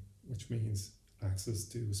gym, which means access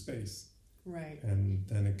to space. Right. And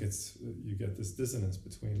then you get this dissonance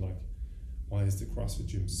between like, why is the CrossFit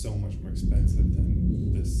gym so much more expensive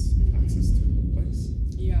than this access to place?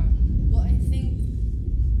 Yeah. Well, I think,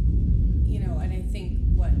 and I think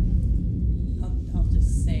what I'll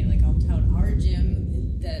just say, like, I'll tout our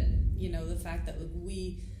gym, that, the fact that, like,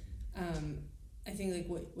 we, I think, like,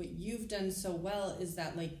 what you've done so well is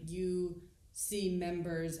that, like, you see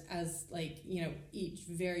members as, like, each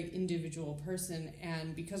very individual person,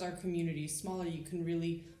 and because our community is smaller, you can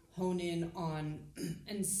really hone in on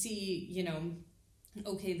and see,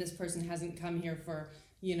 okay, this person hasn't come here for,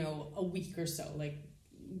 a week or so, like,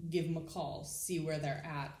 give them a call, see where they're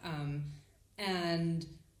at.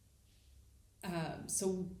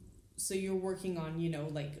 So you're working on,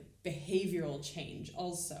 like, behavioral change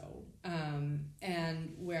also.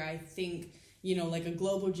 And where I think, like, a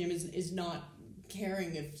global gym is not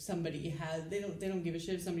caring if somebody they don't give a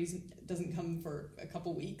shit if somebody doesn't come for a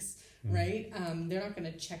couple weeks, right? They're not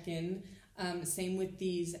going to check in. Same with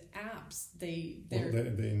these apps.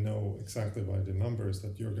 They know exactly by the numbers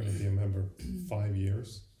that you're going to be a member 5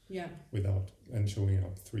 years. Yeah. And showing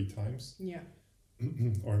up 3 times. Yeah.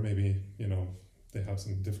 Or maybe they have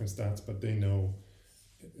some different stats, but they know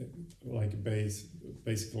like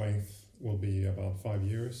basic length will be about 5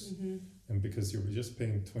 years, and because you're just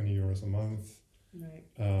paying 20 euros a month, right?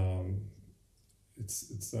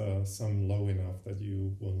 It's sum low enough that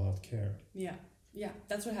you will not care. Yeah,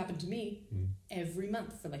 that's what happened to me. Every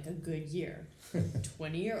month for like a good year.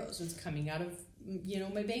 20 euros was coming out of,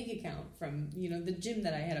 my bank account from, the gym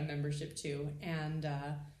that I had a membership to. And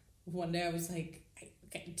one day I was like,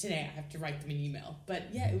 okay, today I have to write them an email.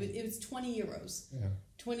 But yeah, it was 20 euros. Yeah.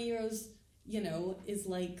 20 euros, is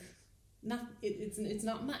like, it's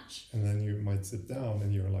not much. And then you might sit down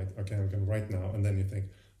and you're like, okay, I'm going to write now. And then you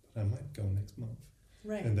think, but I might go next month.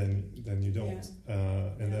 Right. And then you don't. Yeah.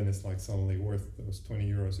 Then it's like suddenly worth those 20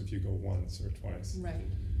 euros if you go once or twice. Right.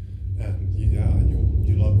 And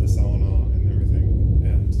you love the sauna and everything.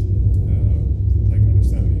 And like,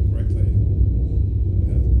 understand me correctly,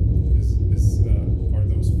 are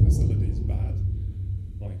those facilities bad?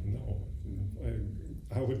 Like, no.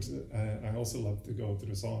 I also love to go to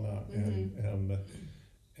the sauna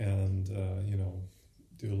and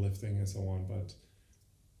do lifting and so on, but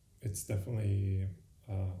it's definitely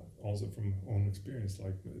also from own experience,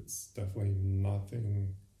 like, it's definitely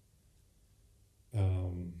nothing.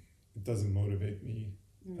 It doesn't motivate me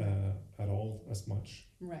at all as much.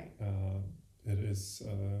 Right. It is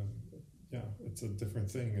it's a different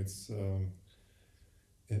thing. It's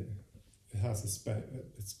it has its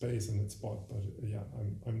space and its spot, but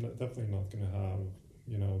I'm definitely not going to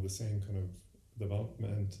have the same kind of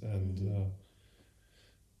development, and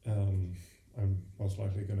I'm most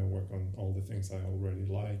likely going to work on all the things I already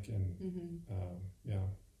like, and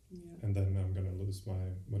and then I'm going to lose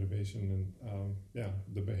my motivation, and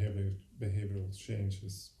the behavioral change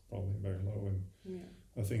is probably very low, and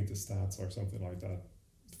I think the stats are something like that: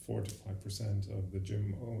 4 to 5% of the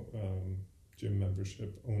gym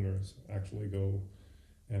membership owners actually go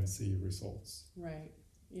and see results. Right.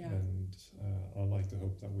 Yeah. And I like to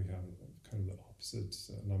hope that we have kind of the opposite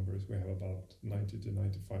numbers. We have about 90 to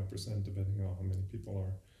 95%, depending on how many people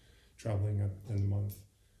are traveling in the month,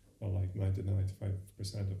 or like 90 to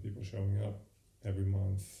 95% of people showing up. every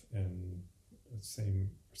month, and the same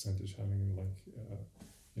percentage having like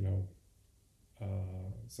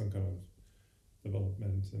some kind of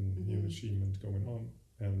development and new achievement going on.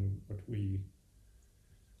 And what we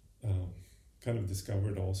kind of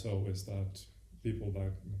discovered also is that people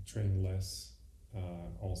that train less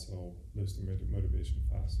also lose their motivation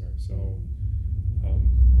faster. So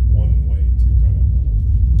one way to kind of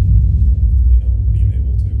being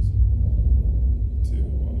able to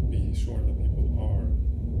be sure that people are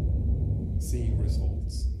seeing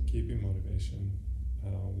results, keeping motivation.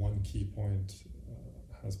 One key point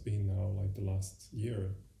has been now, like the last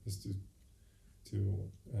year, is to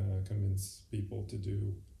convince people to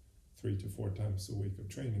do 3 to 4 times a week of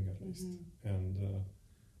training at least, and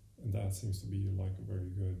that seems to be like a very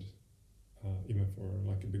good, even for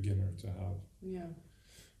like a beginner to have. Yeah.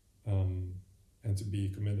 And to be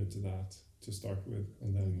committed to that to start with,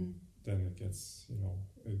 and then it gets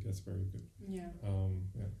very good. Yeah.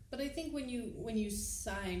 Yeah. But I think when you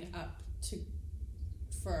sign up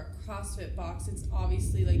for a CrossFit box, it's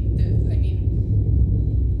obviously like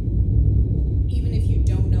even if you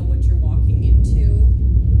don't know what you're walking into,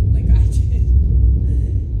 like I did,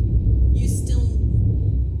 you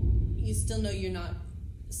still know you're not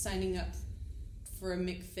signing up for a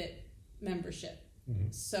McFit membership.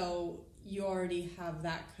 So you already have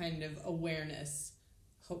that kind of awareness,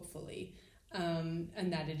 hopefully,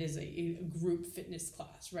 and that it is a group fitness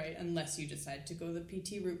class, right? Unless you decide to go the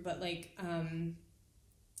PT route, but like,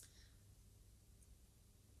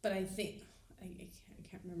 but I think I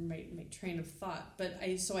can't remember my train of thought, but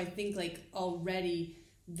I think like already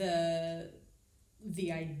the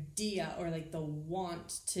idea or like the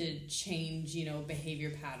want to change,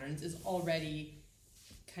 behavior patterns is already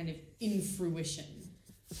kind of in fruition.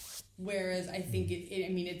 Whereas I think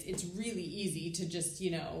it's really easy to just,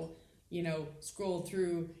 scroll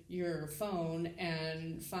through your phone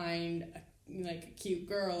and find like a cute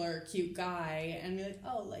girl or a cute guy and be like,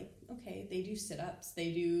 oh, like, okay, they do sit-ups,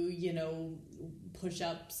 they do,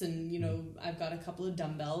 push-ups, and, I've got a couple of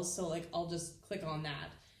dumbbells, so like I'll just click on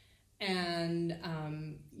that. And,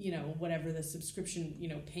 whatever the subscription,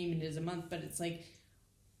 payment is a month, but it's like,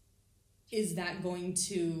 is that going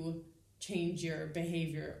to change your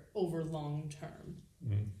behavior over long term?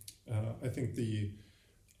 I think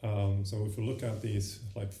so if you look at these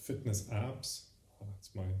like fitness apps,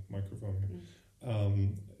 that's my microphone here,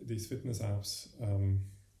 these fitness apps,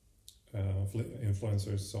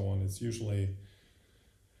 influencers, so on, it's usually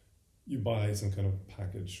you buy some kind of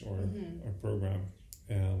package or program,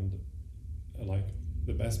 and like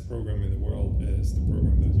the best program in the world is the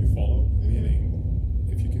program that you follow, meaning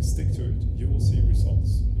if you can stick to it, you will see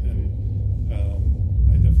results. And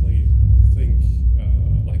I definitely think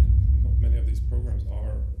like many of these programs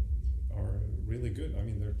are really good. I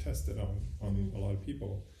mean, they're tested on a lot of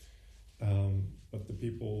people, but the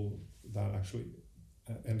people that actually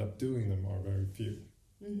end up doing them are very few.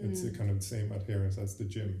 It's the kind of same adherence as the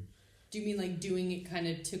gym. Do you mean like doing it kind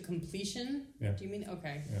of to completion? Yeah. Do you mean,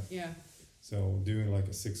 okay. Yeah. So doing like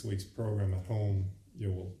a 6 weeks program at home, you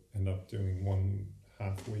will end up doing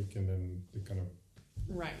 1.5 week, and then the kind of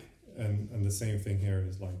right. And the same thing here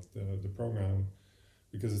is like the program,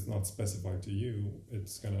 because it's not specified to you,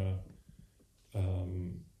 it's gonna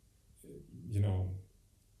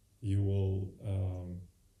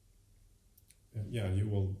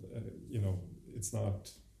it's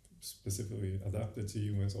not specifically adapted to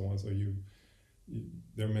you and so on, so you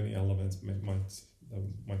there are many elements that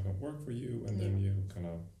might not work for you, and then you kind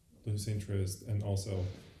of lose interest. And also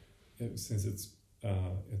since it's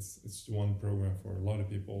one program for a lot of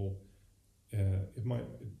people, it might,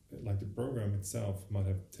 like the program itself might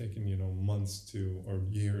have taken months or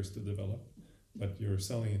years to develop, but you're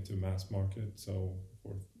selling it to mass market, so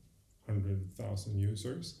for 100,000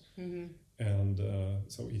 users, and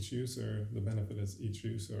so each user, the benefit is each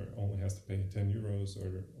user only has to pay 10 euros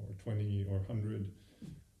or 20 or 100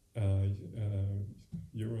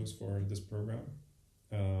 euros for this program,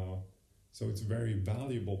 so it's a very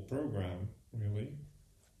valuable program, really,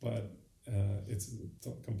 but it's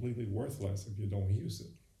completely worthless if you don't use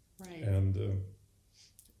it. Right. And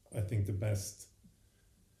I think the best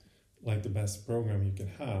program you can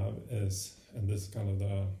have is, and this is kind of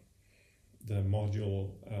the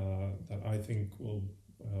module that I think will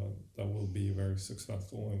be very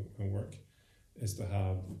successful and work, is to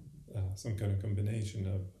have some kind of combination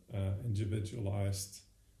of individualized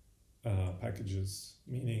packages,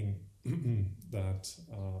 meaning that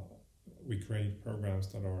we create programs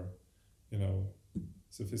that are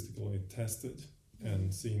sophisticatedly tested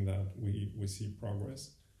and seeing that we see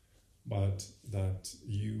progress, but that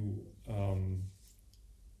you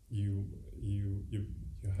you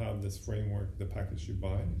have this framework, the package you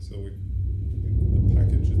buy. So the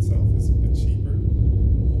package itself is a bit cheaper.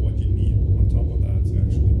 What you need on top of that to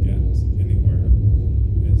actually get anywhere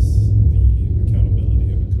is the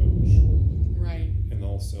accountability of a coach, right? And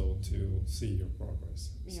also to see your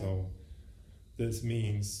progress. Yeah. So this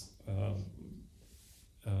means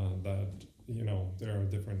that there are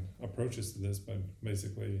different approaches to this, but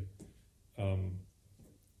basically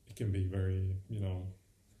it can be very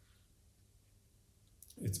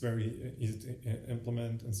it's very easy to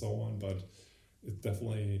implement and so on, but it's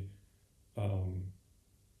definitely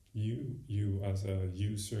you as a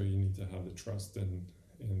user, you need to have the trust in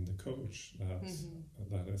the coach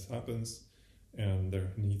that this happens, and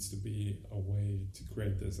there needs to be a way to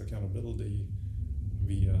create this accountability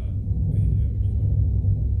via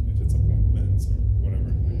if it's appointments or whatever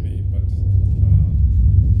it might be. But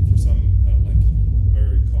for some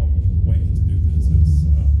very common way to do this is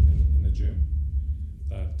in the gym,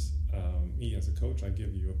 that me as a coach, I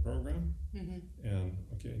give you a program, and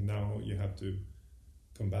okay, now you have to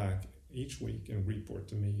come back each week and report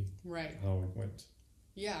to me how it went.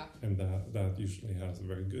 Yeah. And that usually has a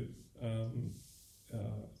very good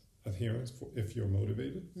adherence if you're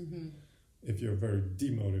motivated. If you're very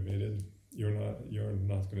demotivated, you're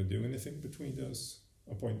not going to do anything between those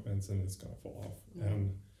appointments, and it's going to fall off.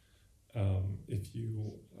 And if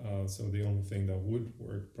you so the only thing that would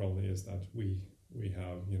work probably is that we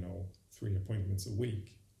have 3 appointments a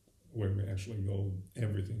week where we actually go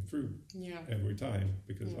everything through every time,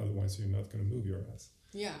 because otherwise you're not going to move your ass.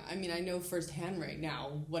 Yeah, I mean, I know firsthand right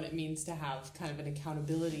now what it means to have kind of an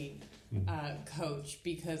accountability coach,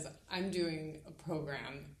 because I'm doing a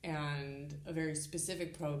program, and a very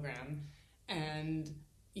specific program, and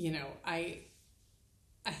I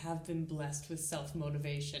have been blessed with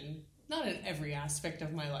self-motivation, not in every aspect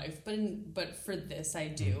of my life, but for this I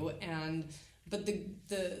do. But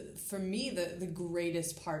for me the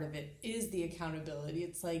greatest part of it is the accountability.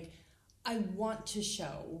 It's like I want to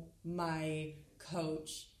show my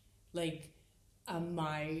coach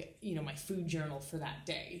my food journal for that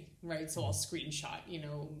day, right? So I'll screenshot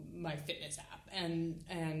my fitness app, and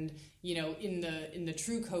in the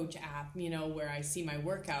True Coach app, where I see my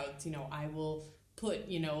workouts, I will put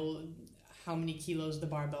how many kilos the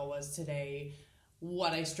barbell was today,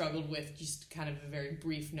 what I struggled with, just kind of a very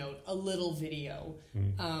brief note, a little video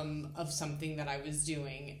of something that I was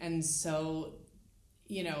doing. And so,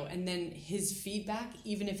 and then his feedback,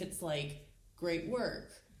 even if it's like, great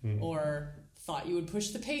work, or thought you would push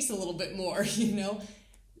the pace a little bit more,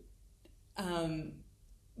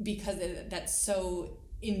 because that's so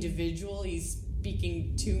individual. He's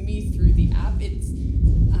speaking to me through the app. It's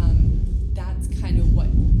that's kind of what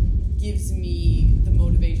gives me the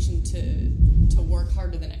motivation to work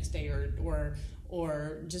harder the next day,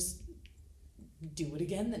 or just do it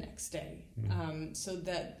again the next day. So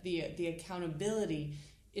that the accountability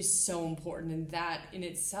is so important, and that in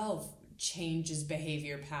itself changes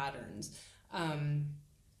behavior patterns. And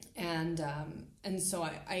so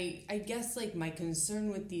I guess my concern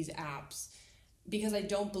with these apps, because I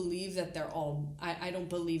don't believe that they're all, I don't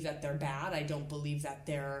believe that they're bad. I don't believe that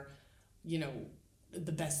they're,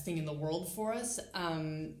 the best thing in the world for us.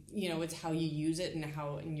 It's how you use it and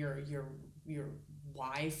your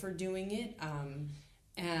why for doing it.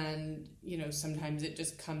 And sometimes it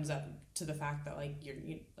just comes up to the fact that you're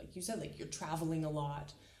like you said, you're traveling a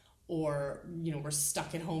lot, or we're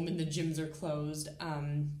stuck at home and the gyms are closed.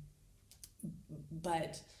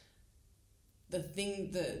 But the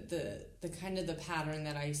thing, the kind of the pattern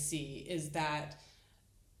that I see is that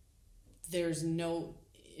there's no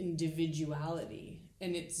individuality,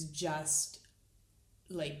 and it's just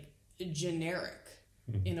generic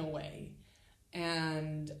in a way.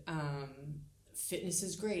 And fitness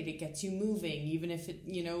is great. It gets you moving, even if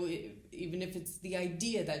even if it's the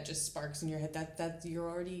idea that just sparks in your head, that you're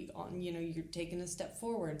already on, you're taking a step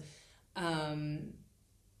forward. But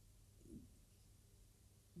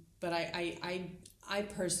I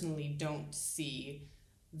personally don't see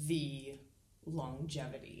the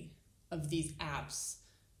longevity of these apps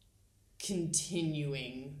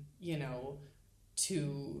continuing,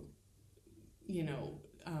 to,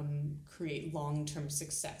 create long-term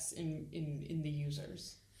success in the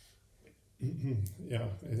users. Yeah,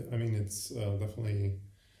 I mean, it's definitely,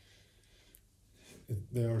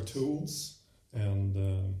 there are tools, and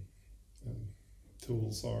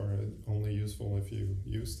tools are only useful if you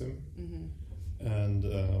use them. And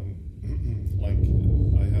I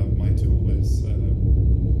have, my tool is, I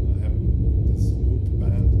have this Whoop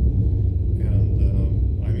band, and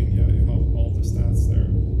I mean, yeah, you have all the stats there,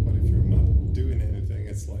 but if you're not doing anything,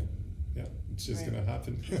 it's it's just gonna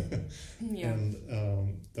happen.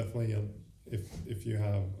 definitely if you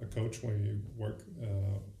have a coach when you work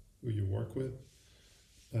who you work with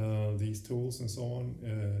these tools and so on,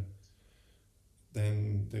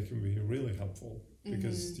 then they can be really helpful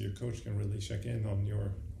because your coach can really check in on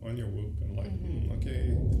your Whoop and like, okay,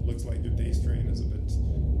 it looks like your day strain is a bit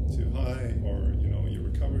too high, or your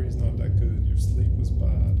recovery is not that good, your sleep was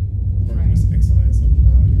bad, or it was excellent, so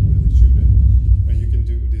now you really shoot it. And you can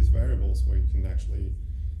do these variables where you can actually,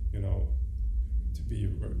 to be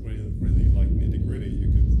really like nitty gritty,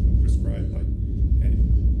 you could prescribe like, hey,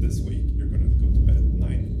 this week you're going to go to bed at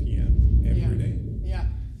 9 p.m. every day. Yeah.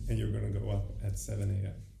 And you're going to go up at 7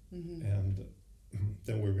 a.m. And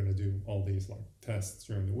then we're going to do all these like tests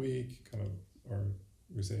during the week, or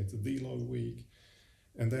we say it's a deload week.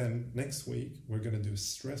 And then next week, we're going to do a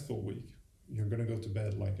stressful week. You're going to go to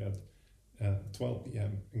bed like at 12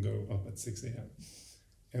 p.m. and go up at 6 a.m.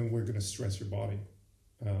 And we're going to stress your body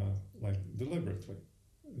like deliberately.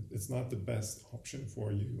 It's not the best option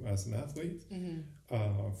for you as an athlete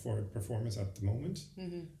for performance at the moment,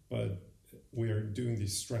 but we are doing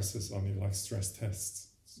these stresses on you, like stress tests,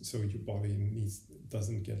 so your body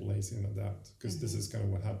doesn't get lazy and adapt, because this is kind of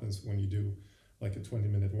what happens when you do like a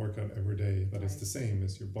 20-minute workout every day that is the same,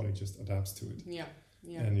 as your body just adapts to it.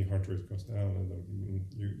 And your heart rate goes down, and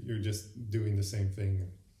you're just doing the same thing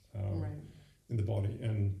in the body.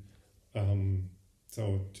 And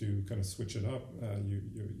so to kind of switch it up,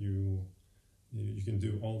 you can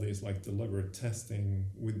do all these like deliberate testing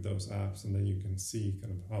with those apps, and then you can see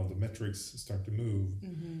kind of how the metrics start to move,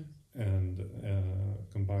 and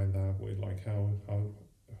combine that with like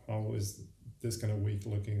how is this kind of week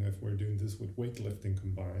looking if we're doing this with weightlifting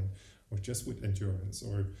combined, or just with endurance,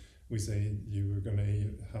 or we say you are going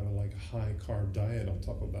to have a high carb diet on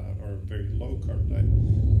top of that, or a very low carb diet,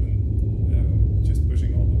 and just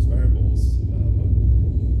pushing all those variables.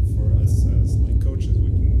 For us as like coaches, we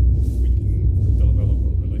can develop a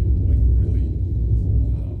really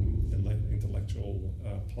intellectual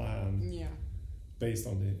plan based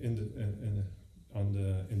on the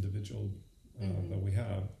individual that we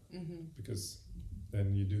have, because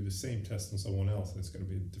then you do the same test on someone else and it's going to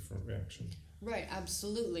be a different reaction. Right,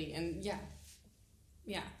 absolutely. And yeah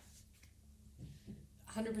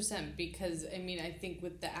 100%, because I mean, I think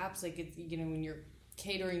with the apps, like, it's, when you're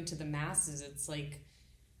catering to the masses, it's like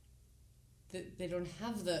they don't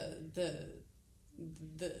have the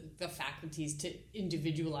faculties to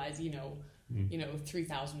individualize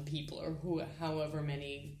 3,000 people or however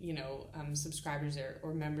many subscribers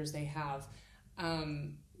or members they have,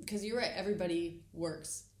 because you're right, everybody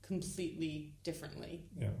works completely differently.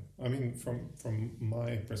 I mean, from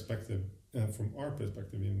my perspective and from our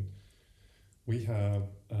perspective, we have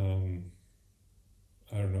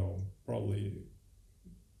I don't know, probably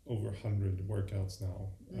over 100 workouts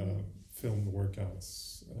now, filmed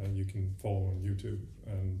workouts you can follow on YouTube,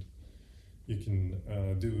 and you can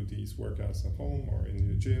do these workouts at home or in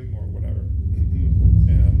the gym or whatever.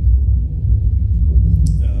 And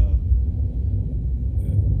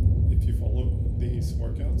if you follow these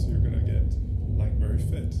workouts, you're gonna get like very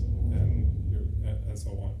fit and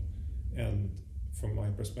so on. And from my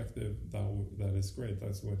perspective, that is great.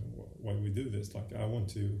 That's why we do this. Like, I want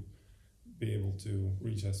to be able to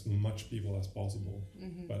reach as much people as possible,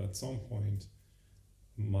 but at some point,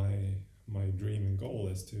 my dream and goal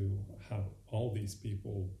is to have all these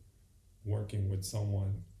people working with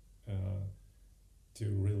someone to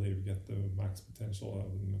really get the max potential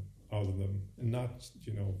out of them, and not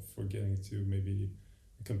for getting to maybe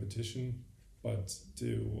a competition, but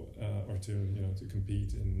to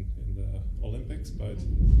compete in the Olympics, but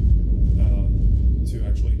to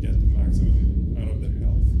actually get the maximum out of their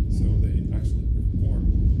health, so they actually perform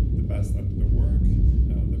the best at their work,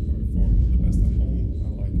 they perform the best at home,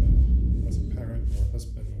 as a parent or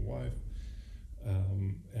husband or wife,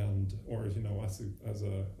 or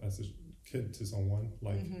as a kid to someone,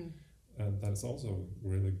 that is also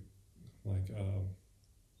really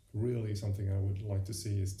really something I would like to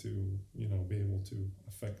see, is to be able to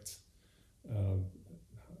affect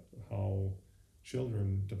how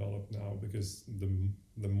children develop now, because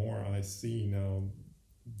the more I see now,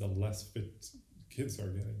 the less fit kids are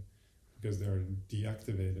getting, because they're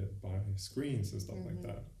deactivated by screens and stuff like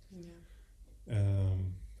that.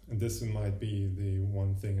 And this might be the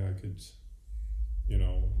one thing I could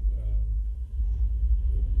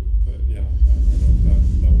but I don't know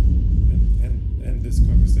if that would end this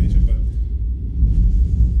conversation, but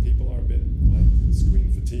people are a bit screen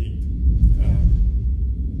fatigued,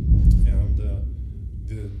 and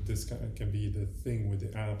this can be the thing with the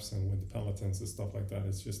apps and with the Pelotons and stuff like that.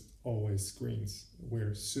 It's just always screens.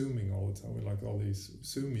 We're Zooming all the time. All these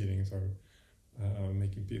Zoom meetings are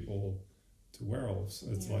making people to werewolves.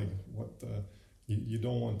 It's like what the you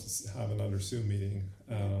don't want to have another Zoom meeting,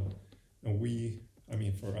 and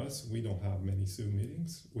for us, we don't have many Zoom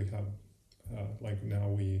meetings. We have like now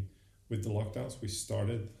with the lockdowns, we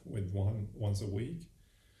started with once a week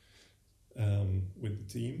with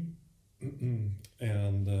the team,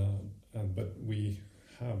 but we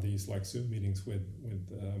have these like Zoom meetings with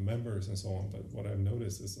members and so on. But what I've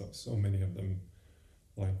noticed is that so many of them,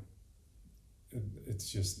 like, it's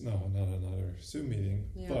just not another Zoom meeting,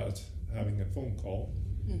 but having a phone call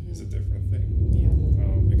is a different thing.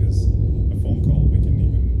 Because a phone call, we can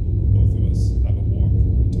even both of us have a walk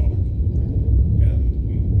and talk.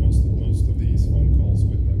 And most of these phone calls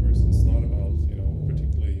with members, it's not about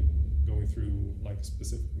particularly going through like a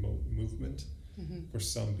specific movement. For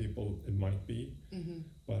some people, it might be,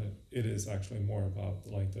 but it is actually more about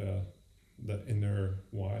like the inner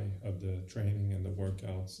why of the training and the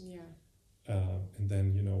workouts. And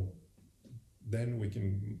then then we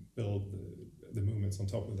can build the movements on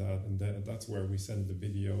top of that, and that's where we send the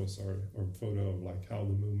videos or photo of like how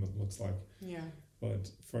the movement looks like. But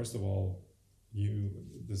first of all,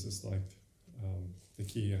 this is like the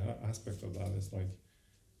key aspect of that is like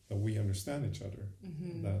that we understand each other,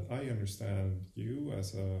 that I understand you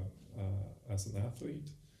as an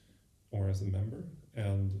athlete or as a member,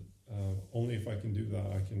 and only if I can do that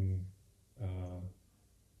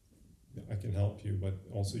I can help you, but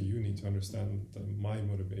also you need to understand my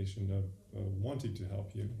motivation of wanting to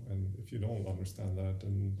help you. And if you don't understand that,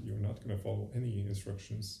 then you're not going to follow any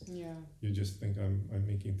instructions. You just think I'm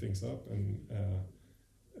making things up, and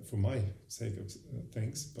for my sake of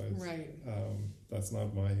things, but that's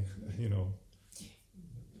not my,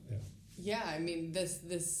 I mean, this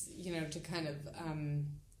to kind of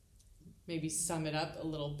maybe sum it up a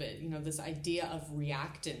little bit, this idea of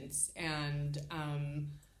reactance and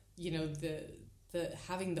the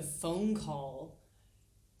having the phone call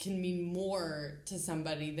can mean more to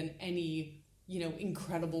somebody than any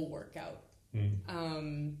incredible workout.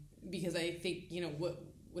 Because I think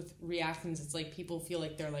with reactance, it's like people feel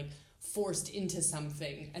like they're like forced into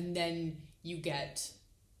something, and then you get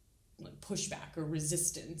like pushback or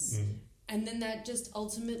resistance, and then that just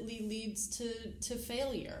ultimately leads to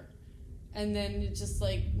failure. And then it's just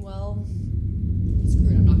like, well,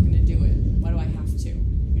 screw it, I'm not going to do it. Why do I have to?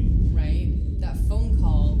 Right? That phone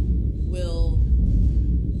call will,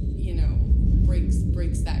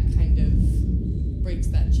 breaks that kind of, breaks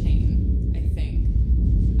that chain, I think.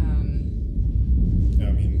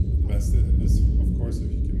 The best is, of course, if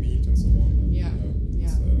you can meet and so on.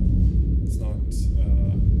 But,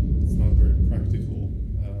 it's not very practical.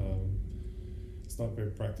 It's not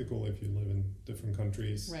very practical if you live in different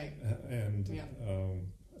countries, and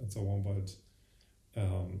so on. But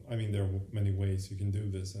there are many ways you can do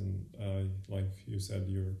this, and like you said,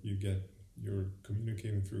 you're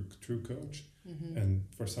communicating through TrueCoach, and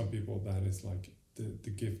for some people that is like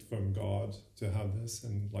the gift from God to have this,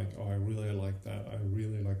 and like, I really like that. I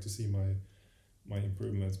really like to see my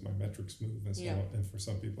improvements, my metrics move, and so on. And for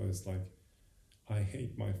some people, it's like, I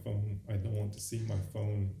hate my phone. I don't want to see my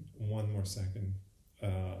phone one more second.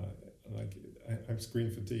 I'm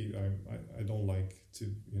screen fatigued. I don't like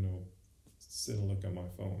to sit and look at my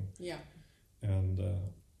phone. And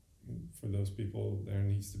for those people, there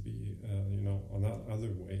needs to be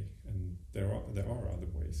another way, and there are other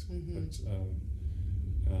ways. But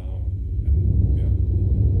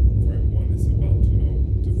for everyone, it's about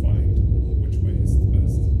to find which way is the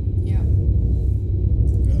best.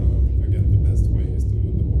 Again, the best way is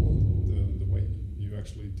the way you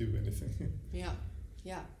actually do anything.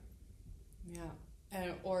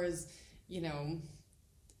 Or is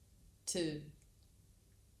to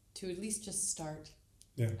at least just start.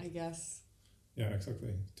 I guess. Yeah,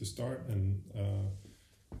 exactly. To start, and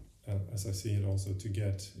as I see it, also to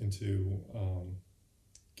get into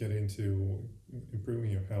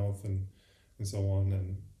improving your health and so on,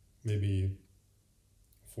 and maybe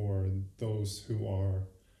for those who are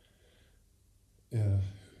in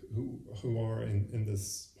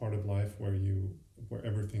this part of life where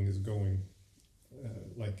everything is going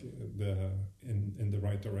in the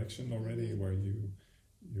right direction already, where you're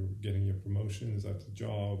getting your promotions at the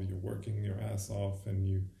job, you're working your ass off, and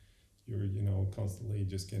you're constantly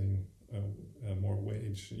just getting more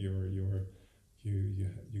wage. You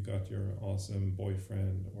got your awesome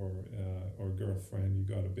boyfriend or girlfriend. You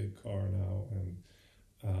got a big car now, and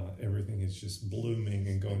everything is just blooming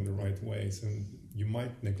and going the right ways. And you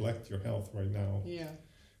might neglect your health right now.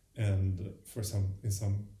 And in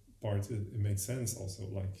some parts, it makes sense also,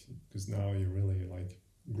 like, because now you're really like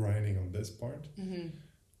grinding on this part.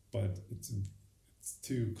 But it's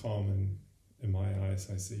too common in my eyes,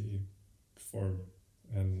 I see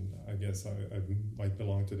and I guess I might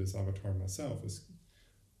belong to this avatar myself, is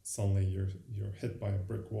suddenly you're hit by a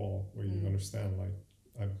brick wall where you understand, like,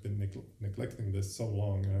 I've been neglecting this so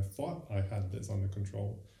long, and I thought I had this under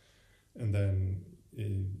control, and then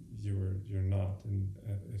you're not, and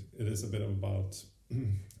it is a bit about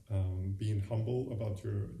being humble about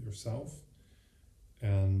yourself,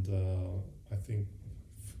 and I think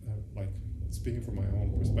like speaking from my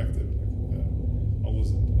own perspective, like I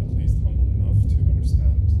wasn't at least humble enough to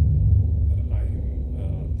understand that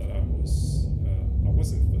I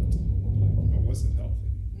wasn't fit, like I wasn't healthy,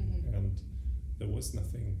 and there was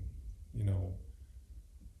nothing,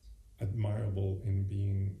 admirable in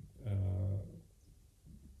being,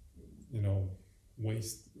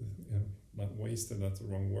 not wasted, that's the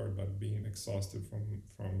wrong word, but being exhausted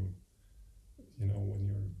from when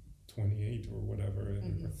you're 28 or whatever,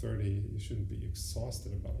 or 30, you shouldn't be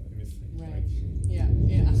exhausted about anything. Right. Like, yeah.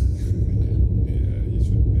 yeah, you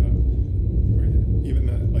should. Yeah. Or even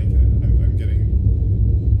I'm getting.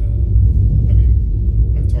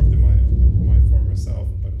 I've talked to my former self,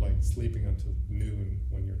 but like sleeping until noon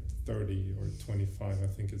when you're 30 or 25, I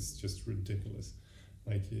think it's just ridiculous.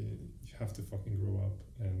 Like you have to fucking grow up,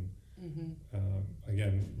 and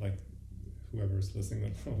again, like whoever's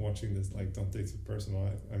listening and watching this, like, don't take it personal.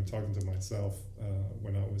 I'm talking to myself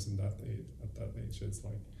when I was at that age. It's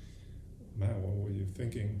like, man, what were you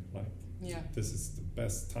thinking? Like, this is the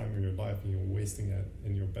best time of your life, and you're wasting it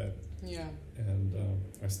in your bed. Yeah. And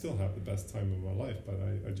I still have the best time of my life, but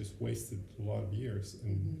I just wasted a lot of years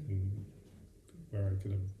in where I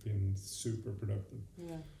could have been super productive.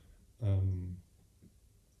 Yeah.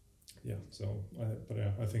 Yeah. So,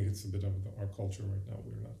 I think it's a bit of our culture right now.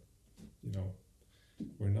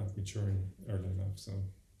 We're not maturing early enough. So.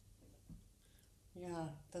 Yeah,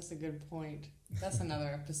 that's a good point. That's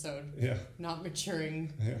another episode. Yeah. Not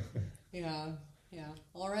maturing. Yeah. Yeah.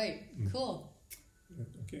 All right. Cool.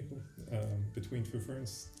 Okay, cool. Between two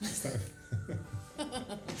ferns.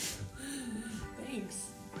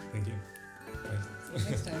 Thanks. Thank you.